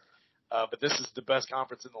races, but this is the best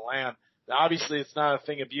conference in the land. Now, obviously, it's not a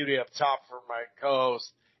thing of beauty up top for my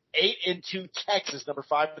co-host. 8-2 Texas, number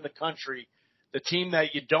 5 in the country, the team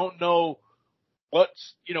that you don't know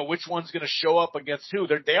which one's going to show up against who.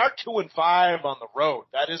 They are 2-5 on the road.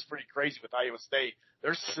 That is pretty crazy with Iowa State.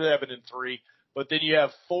 They're 7-3, but then you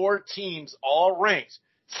have 4 teams all ranked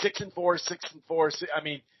 6-4, 6-4. I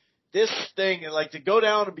mean, this thing, like, to go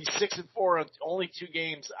down and be 6-4 on only 2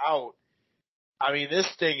 games out. I mean, this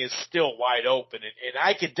thing is still wide open, and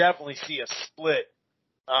I could definitely see a split,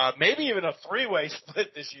 maybe even a 3-way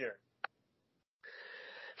split this year.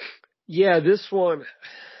 Yeah, this one,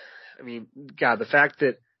 I mean, God, the fact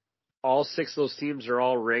that all 6 of those teams are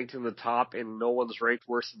all ranked in the top and no one's ranked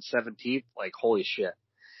worse than 17th, like, holy shit.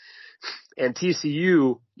 And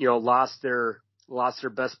TCU, lost their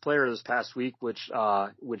best player this past week, which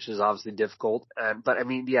is obviously difficult. But I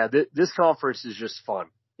mean, yeah, this conference is just fun.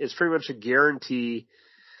 It's pretty much a guarantee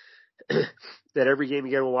that every game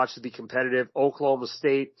you get to watch will be competitive. Oklahoma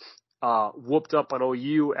State whooped up on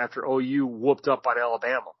OU after OU whooped up on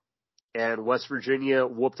Alabama, and West Virginia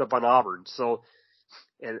whooped up on Auburn. So,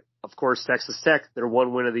 and of course Texas Tech, their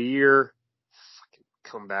one win of the year, fucking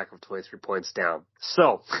comeback of 23 points down.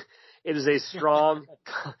 So it is a strong.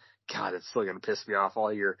 God, it's still going to piss me off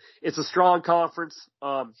all year. It's a strong conference.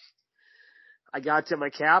 I got to my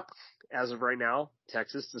cap as of right now.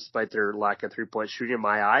 Texas, despite their lack of 3-point shooting in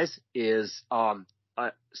my eyes, is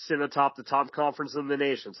sitting atop the top conference in the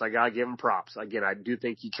nation. So I got to give them props. Again, I do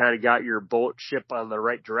think you kind of got your boat ship on the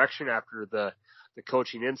right direction after the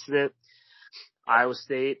coaching incident. Iowa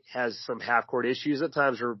State has some half-court issues at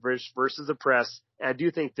times versus the press. And I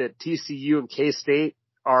do think that TCU and K-State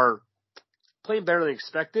are playing better than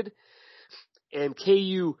expected. And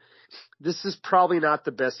KU, this is probably not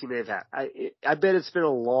the best team they've had. I bet it's been a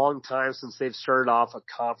long time since they've started off a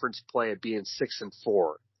conference play at being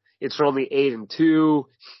 6-4. It's only 8-2,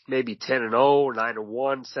 maybe 10-0,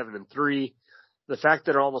 9-1, 7-3. The fact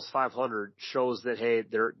that they're almost 500 shows that, hey,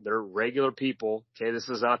 they're regular people. Okay, this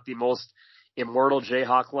is not the most immortal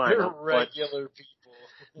Jayhawk lineup. They're regular people.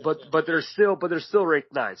 but they're still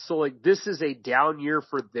ranked 9. So like, this is a down year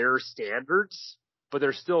for their standards, but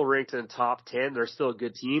they're still ranked in the top 10. They're still a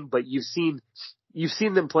good team, but you've seen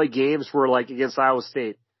them play games where, like, against Iowa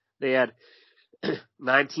State, they had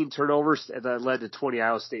 19 turnovers and that led to 20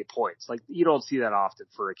 Iowa State points. Like, you don't see that often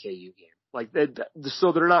for a KU game. Like,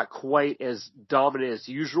 so they're not quite as dominant as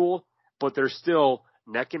usual, but they're still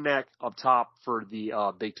neck and neck up top for the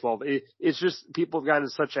Big 12. It's just people have gotten in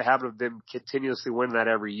such a habit of them continuously winning that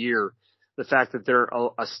every year. The fact that they're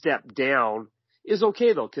a step down is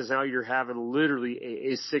okay, though, because now you're having literally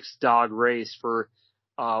a 6-dog race for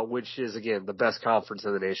which is, again, the best conference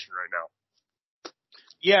in the nation right now.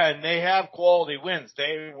 Yeah, and they have quality wins.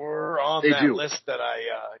 They were on that list that I,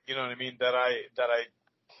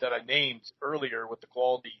 that I named earlier with the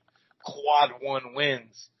quality quad 1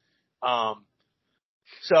 wins.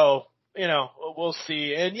 So, we'll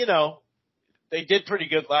see. And, they did pretty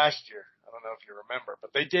good last year. I don't know if you remember,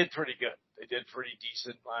 but they did pretty good. They did pretty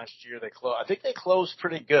decent last year. I think they closed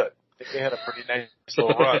pretty good. I think they had a pretty nice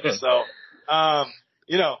little run. So,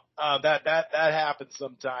 that happens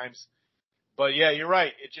sometimes. But yeah, you're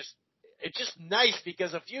right. It's just nice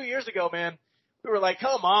because a few years ago, man, we were like,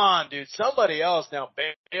 come on, dude, somebody else now,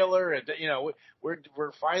 Baylor, and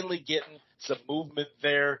we're finally getting some movement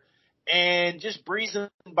there, and just breezing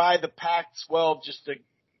by the Pac-12. Just to,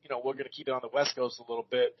 we're going to keep it on the West Coast a little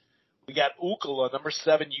bit. We got UCLA, number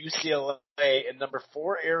 7 UCLA, and number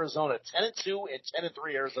 4 Arizona, 10-2 and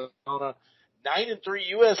 10-3 Arizona, 9-3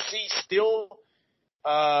 USC still.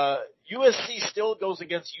 USC still goes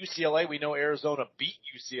against UCLA. We know Arizona beat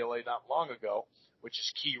UCLA not long ago, which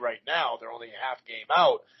is key right now. They're only a half game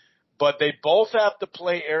out, but they both have to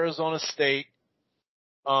play Arizona State,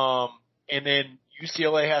 and then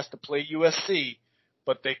UCLA has to play USC.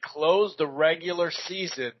 But they close the regular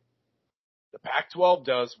season. The Pac-12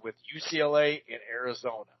 does with UCLA and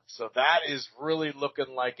Arizona. So that is really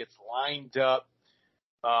looking like it's lined up,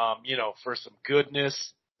 for some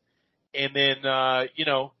goodness. And then,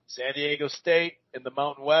 San Diego State in the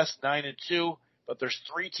Mountain West, 9-2. But there's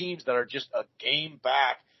 3 teams that are just a game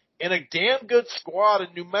back. And a damn good squad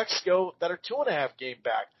in New Mexico that are 2.5 game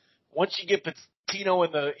back. Once you get Pitino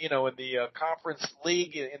in the conference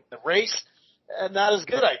league in the race, not as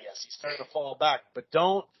good, I guess. He's starting to fall back. But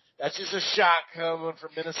that's just a shock coming from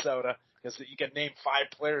Minnesota, because you can name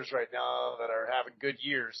 5 players right now that are having good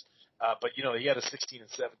years. But he had a 16-17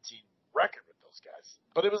 record with those guys.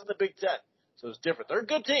 But it was in the Big Ten, so it's different. They're a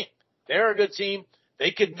good team. They're a good team.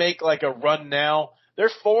 They could make like a run now. They're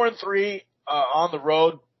 4-3 on the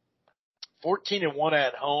road, 14-1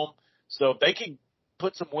 at home. So if they can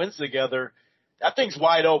put some wins together, that thing's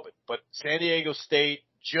wide open. But San Diego State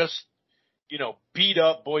just, beat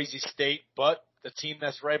up Boise State, but the team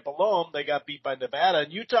that's right below them, they got beat by Nevada.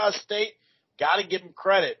 And Utah State, got to give them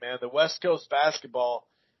credit, man. The West Coast basketball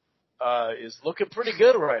is looking pretty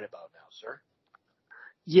good right about now, sir.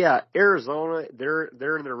 Yeah, Arizona,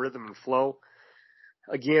 they're in their rhythm and flow.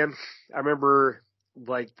 Again, I remember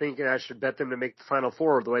thinking I should bet them to make the Final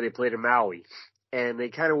Four the way they played in Maui. And they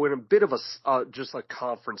kind of went a bit of just a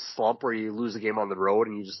conference slump where you lose a game on the road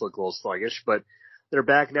and you just look a little sluggish. But they're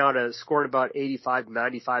back now to scoring about 85 to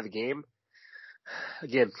 95 a game.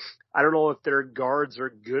 Again, I don't know if their guards are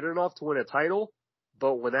good enough to win a title,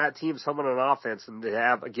 but when that team's humming on offense and they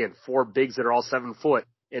have, again, 4 bigs that are all 7 foot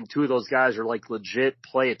and 2 of those guys are legit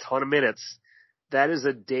play a ton of minutes, that is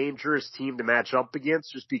a dangerous team to match up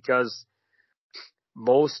against just because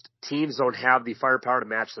most teams don't have the firepower to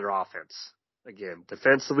match their offense. Again,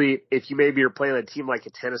 defensively, if you maybe are playing a team like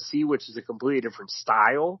a Tennessee, which is a completely different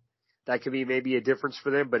style, that could be maybe a difference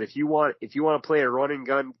for them. But if you want to play a run and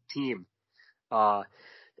gun team, that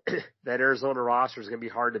Arizona roster is going to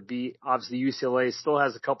be hard to beat. Obviously, UCLA still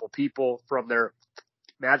has a couple people from their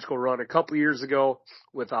magical run a couple years ago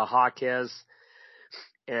with Jaquez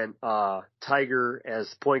and Tiger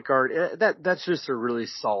as point guard. That's just a really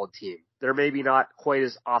solid team. They're maybe not quite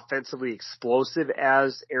as offensively explosive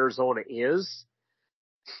as Arizona is,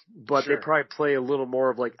 but Sure. They probably play a little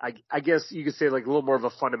more of I guess you could say a little more of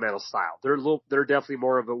a fundamental style. They're definitely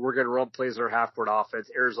more of a we're going to run plays or half court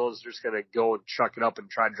offense. Arizona's just going to go and chuck it up and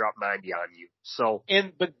try to drop 90 on you. So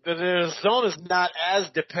but Arizona's not as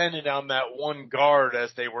dependent on that one guard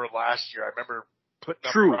as they were last year. I remember putting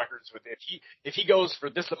up records with if he goes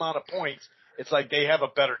for this amount of points, it's like they have a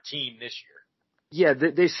better team this year. Yeah,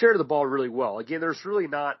 they share the ball really well. Again, there's really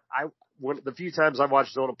not the few times I've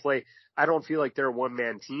watched Zona play, I don't feel like they're a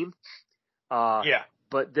one-man team. Yeah.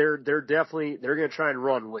 But they're definitely going to try and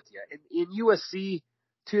run with you. In USC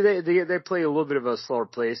too, they play a little bit of a slower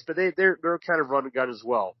pace, but they're kind of run and gun as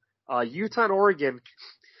well. Utah and Oregon,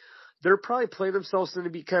 they're probably playing themselves into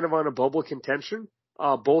be kind of on a bubble contention.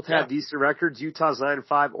 Both have decent records. Utah's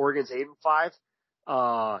 9-5, Oregon's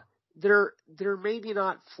 8-5. They're maybe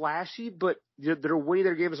not flashy, but they're winning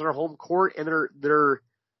their games on their home court, and they're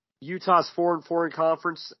Utah's 4-4 in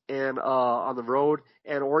conference and on the road,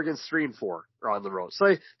 and Oregon's 3-4 on the road.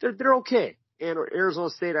 So they're okay. And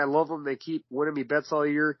Arizona State, I love them. They keep winning me bets all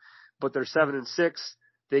year, but they're 7-6.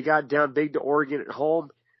 They got down big to Oregon at home.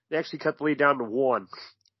 They actually cut the lead down to 1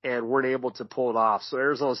 and weren't able to pull it off. So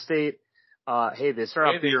Arizona State, they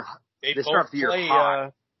start off the year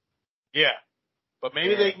hot. Yeah. But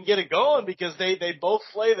maybe they can get it going because they both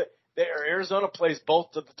play Arizona plays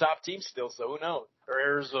both of the top teams still, so who knows? Or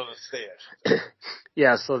Arizona State.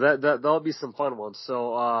 Yeah, so that'll be some fun ones.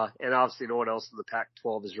 So and obviously no one else in the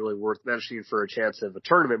Pac-12 is really worth mentioning for a chance of a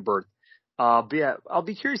tournament berth. But yeah, I'll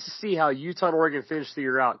be curious to see how Utah and Oregon finish the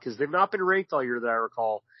year out because they've not been ranked all year that I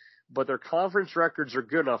recall, but their conference records are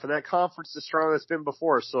good enough, and that conference is stronger than it's been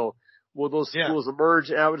before. So will those schools emerge?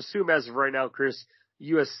 And I would assume as of right now, Chris,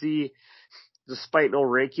 USC, despite no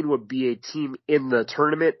ranking, would be a team in the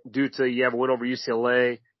tournament due to you have a win over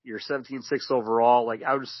UCLA. You're 17-6 overall.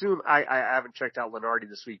 I would assume I haven't checked out Lenardi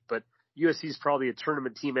this week, but USC is probably a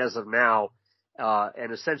tournament team as of now.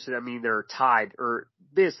 And essentially, they're tied or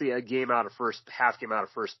basically half game out of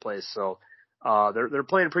first place. So, they're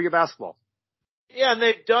playing pretty good basketball. Yeah. And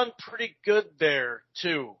they've done pretty good there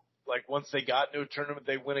too. Once they got into a tournament,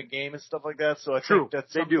 they win a game and stuff like that. So I think that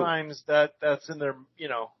sometimes that's in their,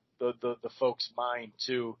 the folks' mind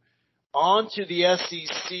too. On to the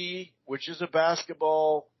SEC, which is a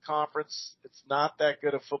basketball conference. It's not that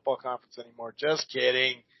good a football conference anymore. Just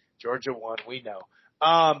kidding. Georgia won. We know.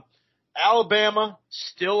 Alabama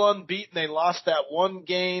still unbeaten. They lost that one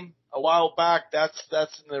game a while back. That's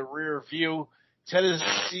in the rear view.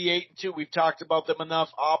 Tennessee 8-2. We've talked about them enough.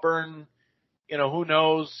 Auburn, who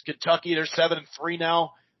knows? Kentucky, they're 7-3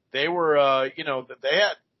 now. They were,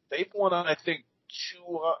 they've won, I think, 2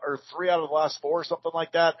 or 3 out of the last 4 or something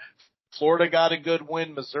like that. Florida got a good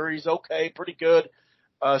win. Missouri's okay, pretty good.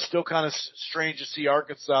 Still kind of strange to see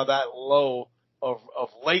Arkansas that low of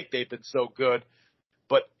late. They've been so good.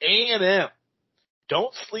 But A&M,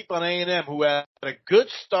 don't sleep on A&M, who had a good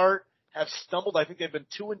start, have stumbled. I think they've been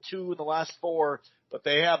 2-2 in the last 4, but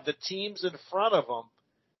they have the teams in front of them.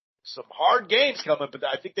 Some hard games coming, but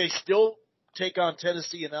I think they still take on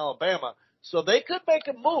Tennessee and Alabama. So they could make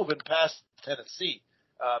a move and pass Tennessee.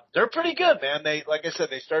 They're pretty good, man. Like I said,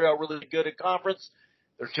 they started out really good in conference.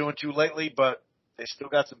 They're 2-2 lately, but they still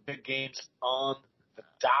got some big games on the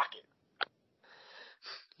docket.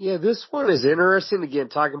 Yeah, this one is interesting. Again,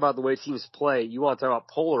 talking about the way teams play, you want to talk about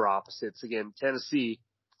polar opposites. Again, Tennessee,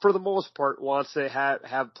 for the most part, wants to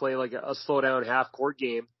have play like a slow down half court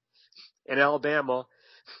game And Alabama,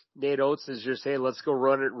 Nate Oates is just, hey, let's go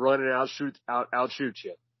run it, outshoot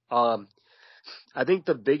you. I think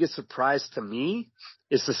the biggest surprise to me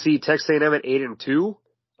is to see Texas A&M at 8-2.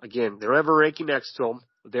 Again, they don't have a ranking next to them.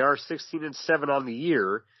 They are 16-7 on the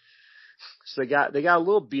year. So they got a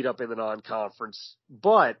little beat up in the non-conference,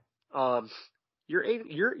 but, you're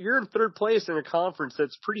in third place in a conference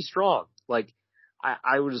that's pretty strong. Like,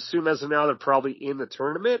 I would assume as of now they're probably in the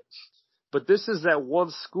tournament, but this is that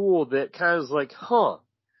one school that kind of is like,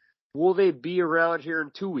 will they be around here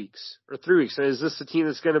in 2 weeks or 3 weeks? And is this a team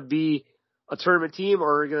that's going to be a tournament team,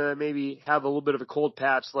 or are going to maybe have a little bit of a cold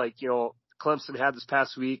patch like, Clemson had this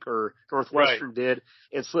past week or Northwestern did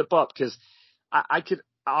and slip up? Because Alabama,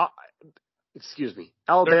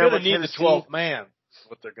 they're going to need Tennessee, the 12th man. That's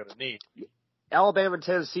what they're going to need. Alabama and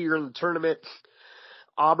Tennessee are in the tournament.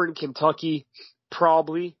 Auburn, Kentucky,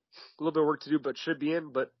 probably a little bit of work to do, but should be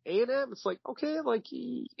in. But A&M, it's like, okay, like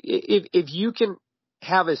if you can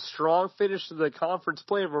have a strong finish to the conference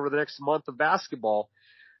play over the next month of basketball,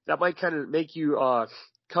 that might kind of make you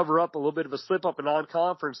cover up a little bit of a slip up in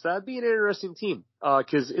non-conference. That'd be an interesting team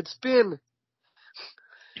because it's been.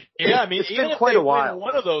 Yeah, I mean, it's even been if quite they a while. win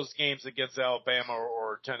one of those games against Alabama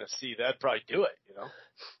or Tennessee, that'd probably do it,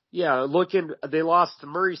 Yeah, they lost to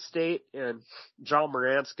Murray State and John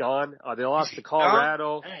Morant's gone. They lost to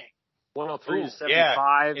Colorado, 103-75.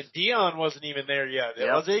 Yeah. And Dion wasn't even there yet,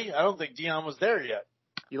 was he? I don't think Dion was there yet.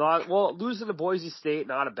 Losing to Boise State,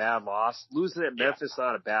 not a bad loss. Losing at Memphis,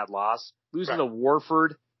 not a bad loss. Losing to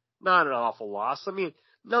Warford, not an awful loss. I mean,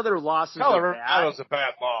 none of their losses are bad. Colorado's a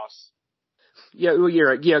bad loss. Yeah, well,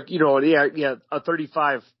 a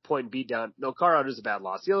 35-point beatdown. No, Colorado's a bad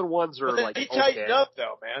loss. The other ones are they tightened up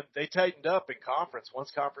though, man. They tightened up in conference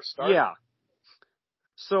once conference started. Yeah.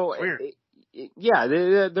 So weird.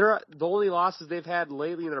 They're the only losses they've had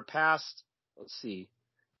lately in their past. Let's see,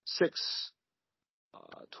 6.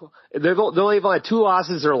 12. They've only had 2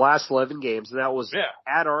 losses in their last 11 games, and that was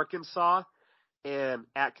at Arkansas and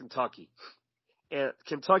at Kentucky. And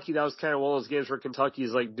Kentucky, that was kind of one of those games where Kentucky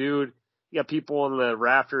is like, dude, you got people in the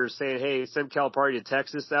rafters saying, hey, send Calipari to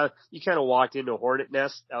Texas. You kind of walked into a hornet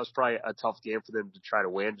nest. That was probably a tough game for them to try to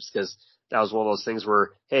win just because that was one of those things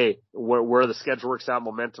where, hey, where the schedule works out,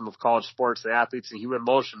 momentum of college sports, the athletes and human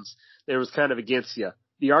emotions, it was kind of against you.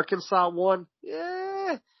 The Arkansas one,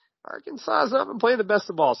 Arkansas has not been playing the best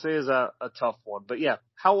of ball, so it is a tough one. But yeah,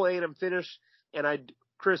 how will A&M finish? And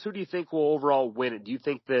Chris, who do you think will overall win it? Do you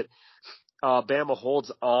think that Bama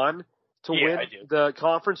holds on to win the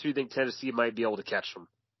conference, or do you think Tennessee might be able to catch them?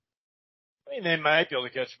 I mean, they might be able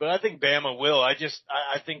to catch them, but I think Bama will. I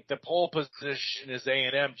think the pole position is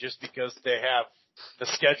A&M just because they have the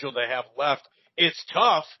schedule they have left. It's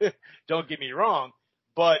tough, don't get me wrong,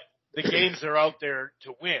 but the games are out there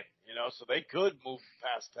to win. So they could move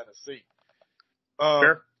past Tennessee.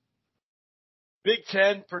 Sure. Big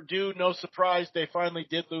Ten, Purdue, no surprise. They finally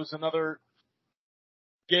did lose another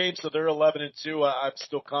game, so they're 11-2. I'm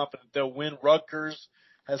still confident they'll win. Rutgers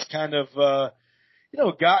has kind of,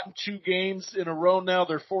 gotten 2 games in a row now.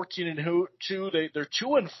 They're 14-2. They're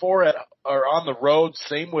 2-4 are on the road.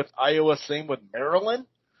 Same with Iowa. Same with Maryland.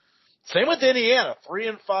 Same with Indiana.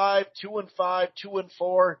 3-5, 2-5,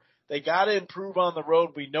 2-4. They got to improve on the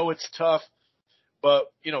road. We know it's tough, but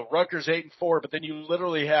Rutgers 8-4. But then you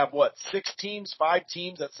literally have 5 teams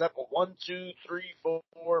at 7. 1, 2, 3,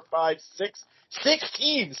 4, 5, 6. 6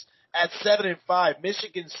 teams at 7-5.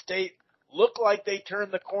 Michigan State looked like they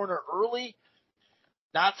turned the corner early,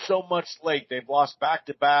 not so much late. They've lost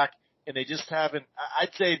back-to-back, and they just haven't.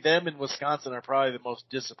 I'd say them and Wisconsin are probably the most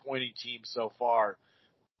disappointing teams so far.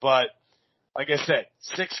 But like I said,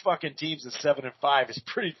 6 fucking teams at 7-5 is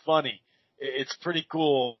pretty funny. It's pretty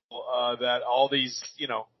cool that all these,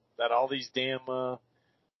 damn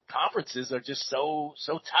conferences are just so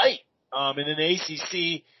tight. And in the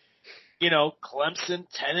ACC, Clemson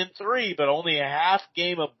 10-3, but only a half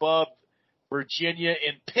game above Virginia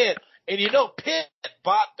and Pitt. And Pitt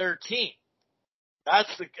bought their team.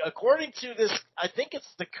 According to this, I think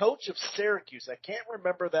it's the coach of Syracuse. I can't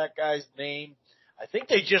remember that guy's name. I think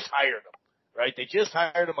they just hired him. Right, they just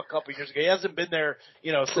hired him a couple years ago. He hasn't been there,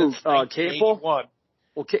 since 1981. Well,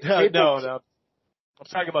 no, I'm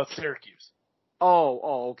talking about Syracuse.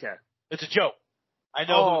 Oh, okay. It's a joke. I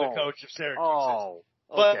know who the coach of Syracuse is.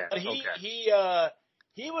 But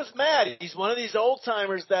he was mad. He's one of these old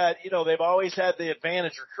timers that they've always had the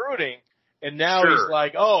advantage recruiting, and now he's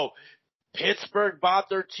like, Pittsburgh bought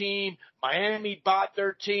their team, Miami bought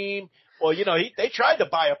their team. Well, they tried to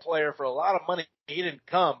buy a player for a lot of money. He didn't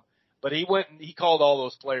come. But he went and he called all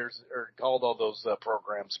those players or called all those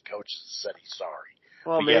programs and coaches and said he's sorry.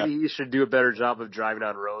 Well, But maybe he should do a better job of driving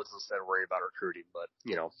on roads instead of worrying about recruiting. But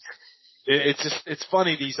it's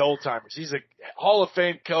funny, these old timers. He's a Hall of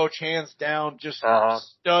Fame coach, hands down, just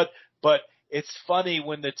stud. But it's funny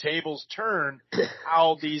when the tables turn,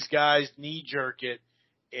 how these guys knee jerk it,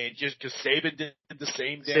 and just because Saban did the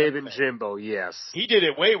same damn Saban thing. Jimbo, yes, he did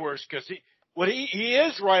it way worse because he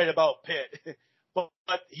is right about Pitt,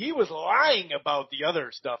 but he was lying about the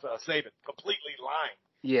other stuff. Saban completely lying.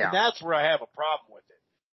 Yeah, and that's where I have a problem with it.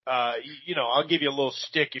 I'll give you a little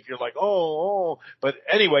stick if you're like, but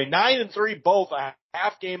anyway, 9-3 both, a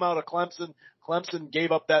half game out of Clemson. Clemson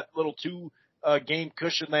gave up that little 2-game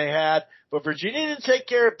cushion they had, but Virginia didn't take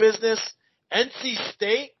care of business. NC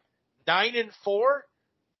State, 9-4,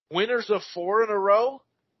 winners of 4 in a row,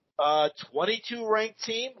 22 ranked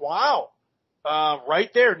team. Wow.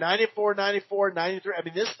 Right there, 94, 94, 93. I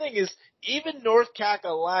mean, this thing is, even North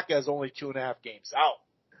Kakalaka is only 2.5 games out.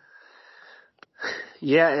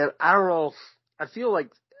 Yeah, and I don't know. I feel like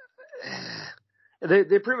they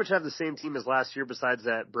pretty much have the same team as last year, besides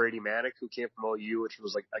that Brady Manick who came from OU, which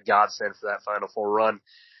was like a godsend for that Final Four run.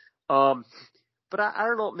 But I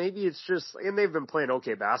don't know. Maybe it's just, and they've been playing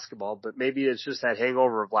okay basketball, but maybe it's just that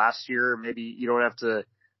hangover of last year. Maybe you don't have to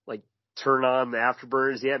like turn on the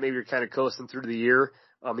afterburners yet. Maybe you're kind of coasting through the year.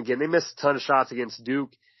 Again, they missed a ton of shots against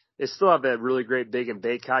Duke. They still have that really great big and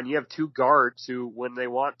Bacon. You have 2 guards who, when they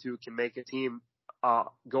want to, can make a team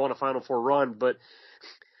go on a Final Four run, but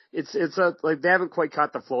it's like they haven't quite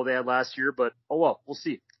caught the flow they had last year, but oh well, we'll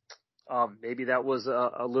see. Maybe that was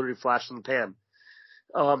a literally flash in the pan.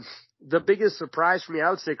 The biggest surprise for me,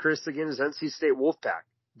 I would say, Chris, again, is NC State Wolfpack.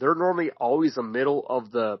 They're normally always a middle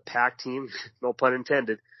of the pack team, no pun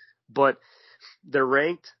intended, but they're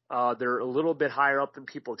ranked. They're a little bit higher up than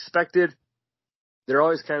people expected. They're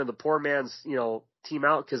always kind of the poor man's, team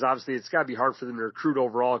out, because obviously it's got to be hard for them to recruit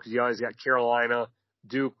overall, because you always got Carolina,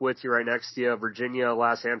 Duke with you right next to you, Virginia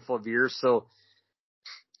last handful of years. So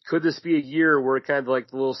could this be a year where kind of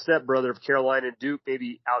like the little stepbrother of Carolina and Duke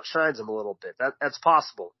maybe outshines them a little bit? That's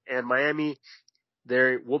possible. And Miami,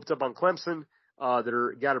 they whooped up on Clemson.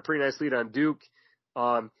 They're got a pretty nice lead on Duke.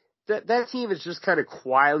 That team is just kind of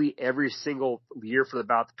quietly every single year for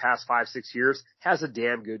about the past 5-6 years has a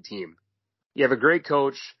damn good team. You have a great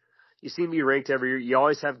coach. You seem to be ranked every year. You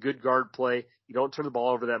always have good guard play. You don't turn the ball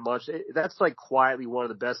over that much. That's like quietly one of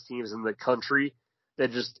the best teams in the country that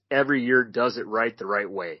just every year does it right the right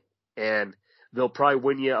way. And they'll probably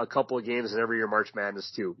win you a couple of games in every year March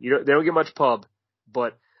Madness too. They don't get much pub,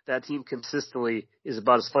 but that team consistently is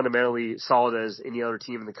about as fundamentally solid as any other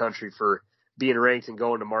team in the country for being ranked and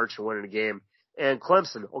going to March and winning a game. And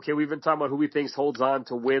Clemson, okay, we've been talking about who we think holds on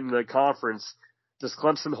to win the conference. Does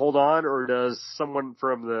Clemson hold on, or does someone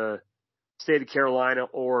from the state of Carolina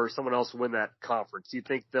or someone else win that conference? Do you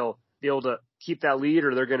think they'll be able to keep that lead,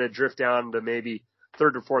 or they're going to drift down to maybe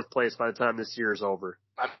 3rd or 4th place by the time this year is over?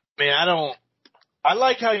 I mean, I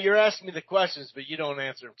like how you're asking me the questions, but you don't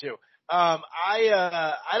answer them too. I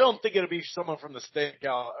don't think it'll be someone from the state of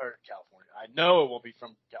California. I know it won't be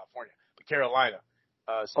from California, but Carolina.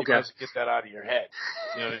 So you guys get that out of your head.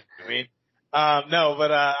 You know what I mean? No,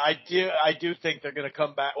 but I do think they're going to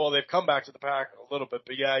come back. Well, they've come back to the pack a little bit,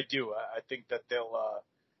 but yeah, I do. I think that they'll.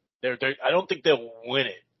 I don't think they'll win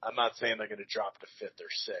it. I'm not saying they're going to drop to 5th or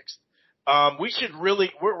 6th. We should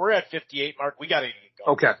really. We're at 58, Mark. We got to get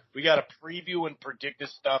going. Okay. We got to preview and predict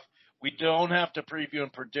this stuff. We don't have to preview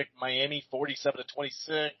and predict Miami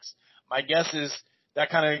 47-26. My guess is that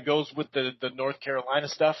kind of goes with the North Carolina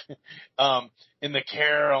stuff, in the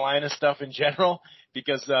Carolina stuff in general,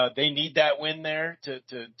 because they need that win there to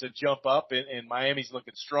jump up, and Miami's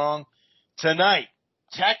looking strong. Tonight,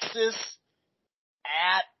 Texas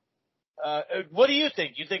at what do you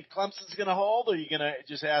think? You think Clemson's going to hold, or are you going to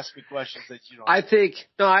just ask me questions that you don't know?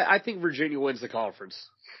 I think Virginia wins the conference.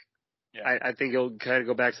 Yeah. I think it'll kind of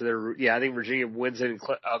go back to I think Virginia wins it and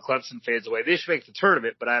Clemson fades away. They should make the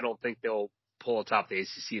tournament, but I don't think they'll pull atop the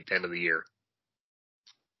ACC at the end of the year.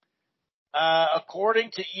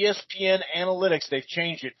 According to ESPN Analytics, they've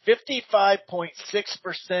changed it.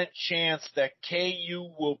 55.6% chance that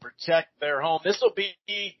KU will protect their home. This will be,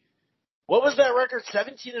 what was that record?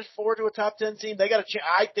 17-4 to a top 10 team? They got a chance.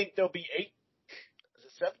 I think they'll be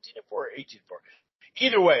 17-4 or 18-4?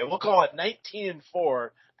 Either way, we'll call it 19-4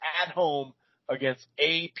 at home against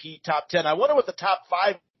AP top 10. I wonder what the top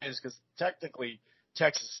 5 is, because technically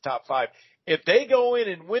Texas is top 5. If they go in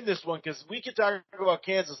and win this one, because we could talk about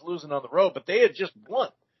Kansas losing on the road, but they had just won.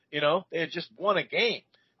 They had just won a game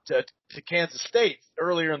to Kansas State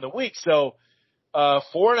earlier in the week. So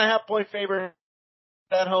 4.5 point favorite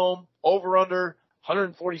at home, over under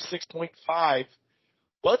 146.5.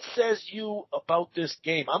 What says you about this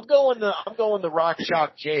game? I'm going the Rock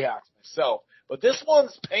Chalk Jayhawks myself, but this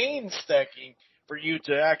one's painstaking for you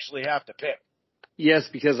to actually have to pick. Yes,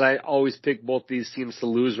 because I always pick both these teams to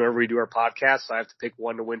lose whenever we do our podcast, so I have to pick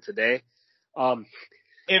one to win today. In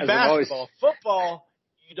basketball, football,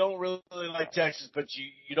 you don't really like Texas, but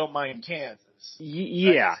you don't mind Kansas.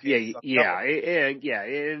 Yeah.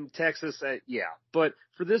 In Texas, yeah. But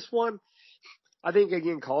for this one, I think,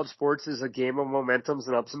 again, college sports is a game of momentums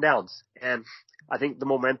and ups and downs. And I think the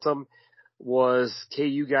momentum was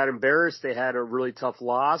KU got embarrassed. They had a really tough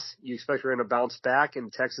loss. You expect they're going to bounce back,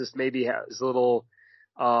 and Texas maybe has a little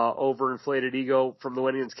overinflated ego from the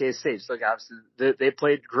win against K-State. So obviously they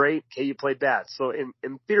played great. KU played bad. So in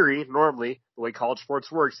theory, normally, the way college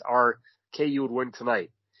sports works, our KU would win tonight.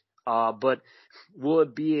 But will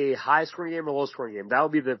it be a high-scoring game or low-scoring game? That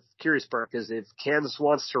would be the curious part, because if Kansas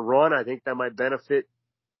wants to run, I think that might benefit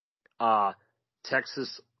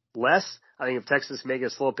Texas less. I think if Texas make a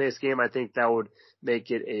slow-paced game, I think that would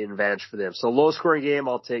make it an advantage for them. So low-scoring game,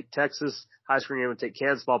 I'll take Texas. High-scoring game, I'll take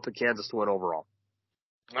Kansas. I'll pick Kansas to win overall.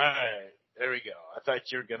 All right, there we go. I thought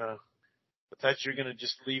you were gonna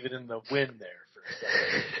just leave it in the win there for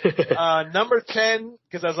a second. Number 10,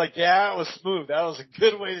 because I was like, yeah, it was smooth. That was a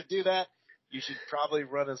good way to do that. You should probably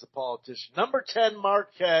run as a politician. Number 10,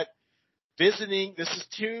 Marquette visiting. This is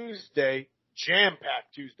Tuesday,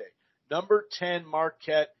 jam-packed Tuesday. Number 10,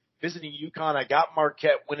 Marquette visiting UConn. I got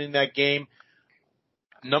Marquette winning that game.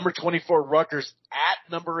 Number 24, Rutgers at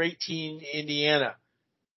number 18, Indiana.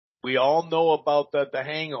 We all know about the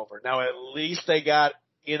hangover. Now, at least they got,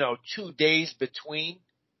 2 days between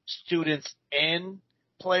students and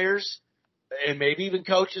players and maybe even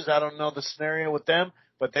coaches. I don't know the scenario with them,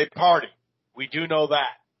 but they party. We do know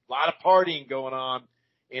that. A lot of partying going on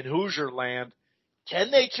in Hoosier land.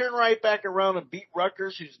 Can they turn right back around and beat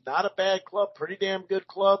Rutgers, who's not a bad club, pretty damn good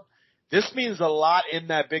club? This means a lot in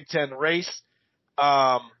that Big Ten race.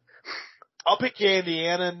 I'll pick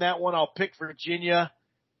Indiana in that one. I'll pick Virginia.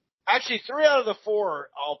 Actually, 3 out of the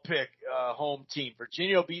 4 I'll pick home team.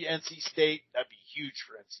 Virginia will beat NC State. That'd be huge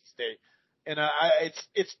for NC State. And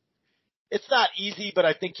it's not easy, but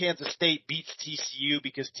I think Kansas State beats TCU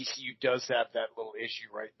because TCU does have that little issue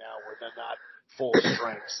right now where they're not full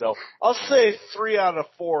strength. So I'll say 3 out of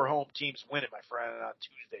 4 home teams win it, my friend, on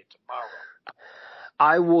Tuesday tomorrow.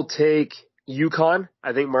 I will take UConn.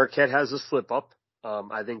 I think Marquette has a slip up.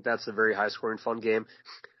 I think that's a very high scoring, fun game.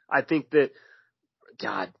 I think that,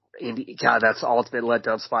 God, that's the ultimate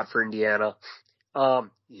letdown spot for Indiana.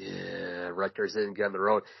 Rutgers didn't get on the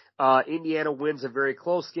road. Indiana wins a very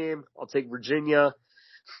close game. I'll take Virginia.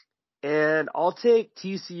 And I'll take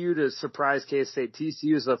TCU to surprise K-State.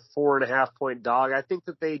 TCU is a 4.5-point dog. I think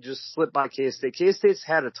that they just slipped by K-State. K-State's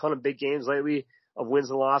had a ton of big games lately of wins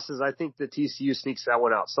and losses. I think the TCU sneaks that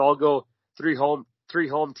one out. So I'll go three home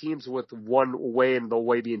teams with one way, and the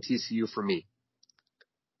way being TCU for me.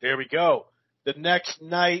 There we go. The next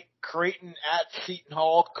night, Creighton at Seton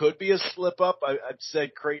Hall could be a slip-up. I'd say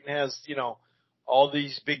Creighton has, all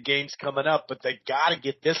these big games coming up, but they got to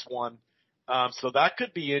get this one. So that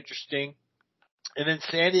could be interesting. And then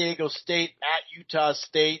San Diego State at Utah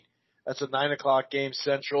State. That's a 9:00 game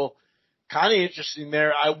Central. Kind of interesting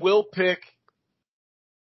there. I will pick.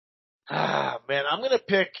 I'm going to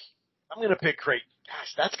pick Creighton.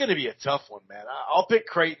 Gosh, that's going to be a tough one, man. I'll pick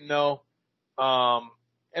Creighton though.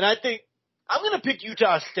 And I think I'm going to pick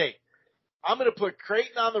Utah State. I'm going to put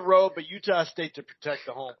Creighton on the road, but Utah State to protect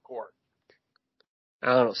the home court.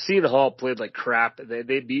 I don't know. Seton Hall played like crap.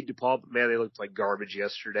 They beat DePaul, but man, they looked like garbage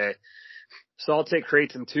yesterday. So I'll take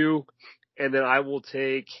Creighton too, and then I will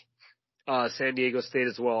take San Diego State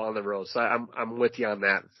as well on the road. So I'm with you on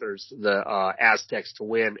that. There's the Aztecs to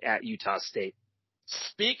win at Utah State.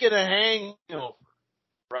 Speaking of hangover,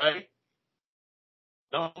 right?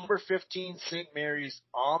 Number 15, St. Mary's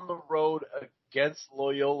on the road against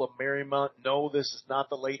Loyola Marymount. No, this is not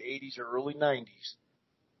the late 80s or early 90s.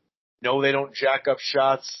 No, they don't jack up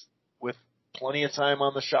shots with plenty of time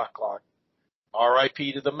on the shot clock.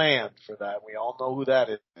 R.I.P. to the man for that. We all know who that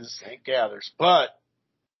is, St. Gathers. But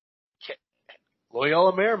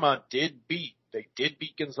Loyola Marymount did beat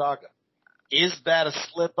Gonzaga. Is that a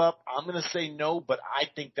slip up? I'm going to say no, but I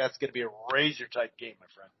think that's going to be a razor-tight game, my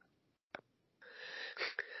friend.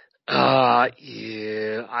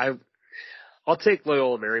 I'll take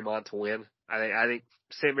Loyola Marymount to win. I think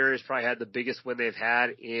St. Mary's probably had the biggest win they've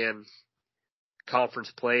had in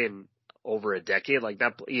conference play in over a decade. Like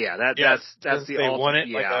that, that's the they won it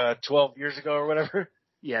like 12 years ago or whatever.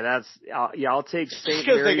 Yeah, I'll take St.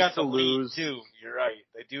 Because Mary's they got to the lose. lead too. You're right.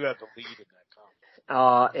 They do have the lead in that conference.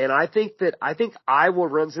 And I think Iowa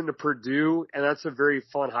runs into Purdue, and that's a very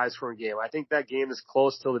fun, high-scoring game. I think that game is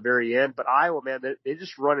close till the very end. But Iowa, man, they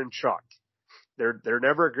just run and chuck. They're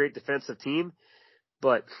never a great defensive team,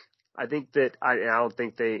 but I think that I don't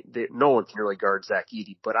think no one can really guard Zach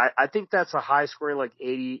Edey. But I think that's a high-scoring, like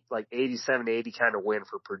 87-80 kind of win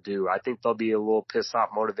for Purdue. I think they'll be a little pissed off,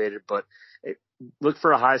 motivated, but look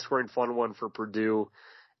for a high-scoring, fun one for Purdue.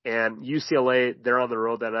 And UCLA, they're on the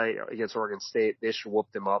road that night against Oregon State. They should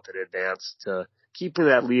whoop them up in advance to keeping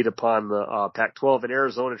that lead upon the Pac-12. And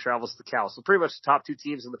Arizona travels to Cal. So pretty much the top two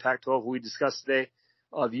teams in the Pac-12 we discussed today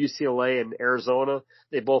of UCLA and Arizona.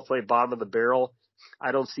 They both play bottom of the barrel.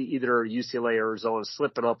 I don't see either UCLA or Arizona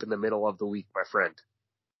slipping up in the middle of the week, my friend.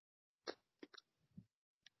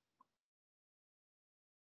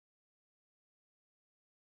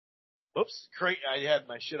 Oops, I had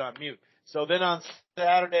my shit on mute. So then on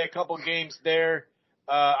Saturday, a couple games there.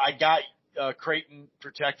 I got Creighton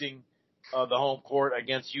protecting the home court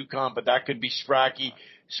against UConn, but that could be scrappy.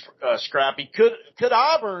 Could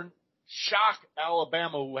Auburn shock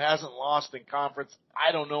Alabama, who hasn't lost in conference?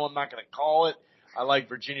 I don't know. I'm not going to call it. I like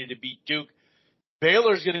Virginia to beat Duke.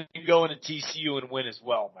 Baylor's going to go into TCU and win as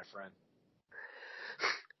well, my friend.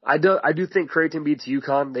 I do think Creighton beats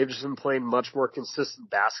UConn. They've just been playing much more consistent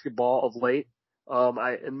basketball of late.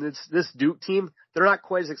 And this Duke team, they're not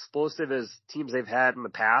quite as explosive as teams they've had in the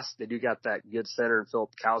past. They do got that good center in Philip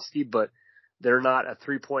Kowski, but they're not a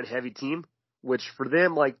 3-point heavy team, which for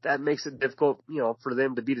them, like, that makes it difficult, for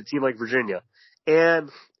them to beat a team like Virginia. And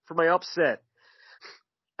for my upset,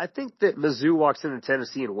 I think that Mizzou walks into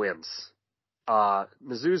Tennessee and wins.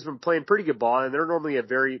 Mizzou's been playing pretty good ball, and they're normally a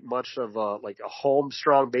very much of a home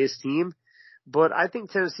strong base team. But I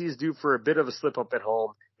think Tennessee is due for a bit of a slip up at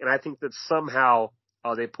home, and I think that somehow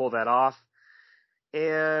they pull that off.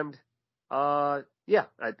 And yeah,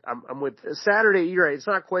 I'm with Saturday. You're right; it's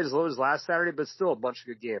not quite as low as last Saturday, but still a bunch of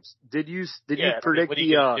good games. Did you predict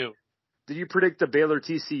Did you predict the Baylor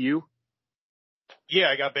TCU? Yeah,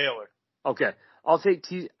 I got Baylor. Okay. I'll take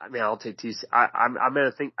TCU.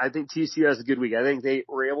 I think TCU has a good week. I think they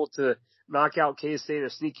were able to knock out K-State in a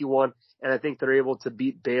sneaky one, and I think they're able to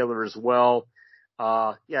beat Baylor as well.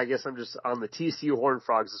 I guess I'm just on the TCU Horned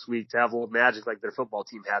Frogs this week to have a little magic like their football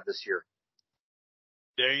team had this year.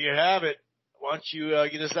 There you have it. Why don't you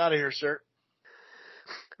get us out of here, sir?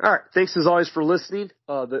 All right. Thanks as always for listening.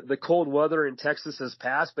 The cold weather in Texas has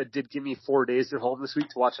passed, but did give me 4 days at home this week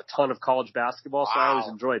to watch a ton of college basketball. So I always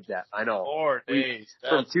enjoyed that. I know. 4 days.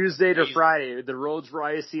 From Tuesday to Friday, the roads were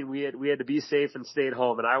icy and we had to be safe and stay at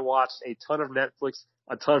home. And I watched a ton of Netflix,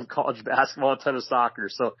 a ton of college basketball, a ton of soccer.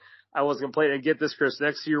 So I wasn't complaining. And get this, Chris,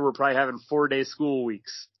 next year we're probably having 4-day school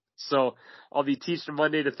weeks. So I'll be teaching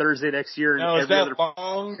Monday to Thursday next year. Now, is that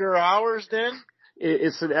longer hours then?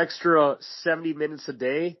 It's an extra 70 minutes a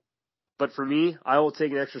day. But for me, I will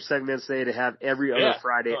take an extra 7 minutes a day to have every other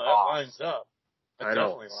Friday off. That lines up. I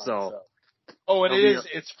know. So. Oh, and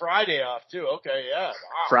it's Friday off too. Okay, yeah. Wow.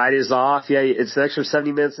 Friday's off. Yeah, it's an extra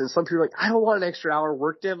 70 minutes. And some people are like, I don't want an extra hour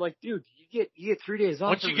work day. I'm like, dude, you get 3 days off.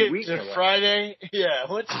 Once you get to Friday,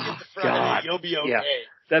 once you get to Friday, you'll be okay. Yeah.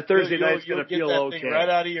 That Thursday night's going to feel okay. You'll get that thing right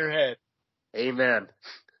out of your head. Amen.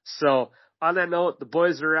 So on that note, the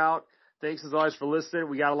boys are out. Thanks as always for listening.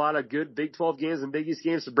 We got a lot of good Big 12 games and Big East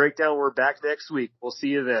games to break down. We're back next week. We'll see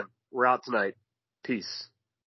you then. We're out tonight. Peace.